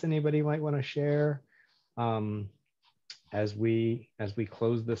thoughts anybody might want to share as we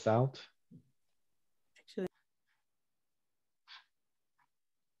close this out.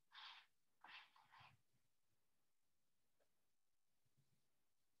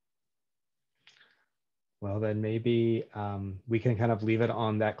 Well, then maybe we can kind of leave it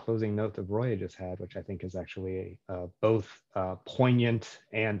on that closing note that Roya just had, which I think is actually both poignant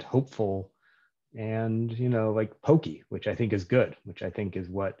and hopeful, and like pokey, which I think is good, which I think is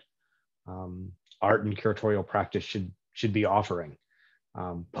what art and curatorial practice should be offering.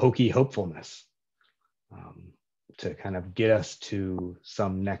 Pokey hopefulness to kind of get us to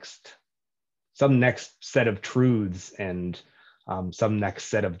some next set of truths and some next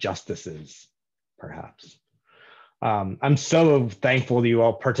set of justices, perhaps. I'm so thankful that you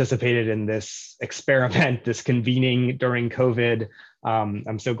all participated in this experiment, this convening during COVID.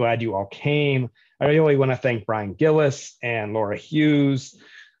 I'm so glad you all came. I really want to thank Brian Gillis and Laura Hughes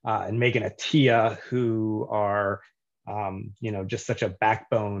and Megan Attia, who are just such a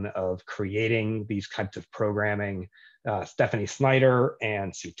backbone of creating these types of programming. Stephanie Snyder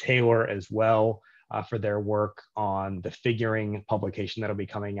and Sue Taylor as well for their work on the Figuring publication that'll be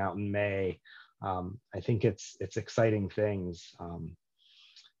coming out in May. I think it's exciting things,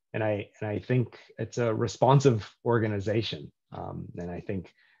 and I think it's a responsive organization, and I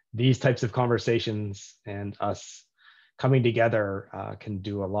think these types of conversations and us coming together can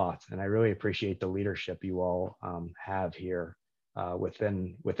do a lot. And I really appreciate the leadership you all have here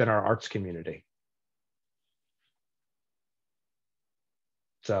within our arts community.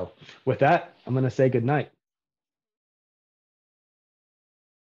 So with that, I'm going to say good night.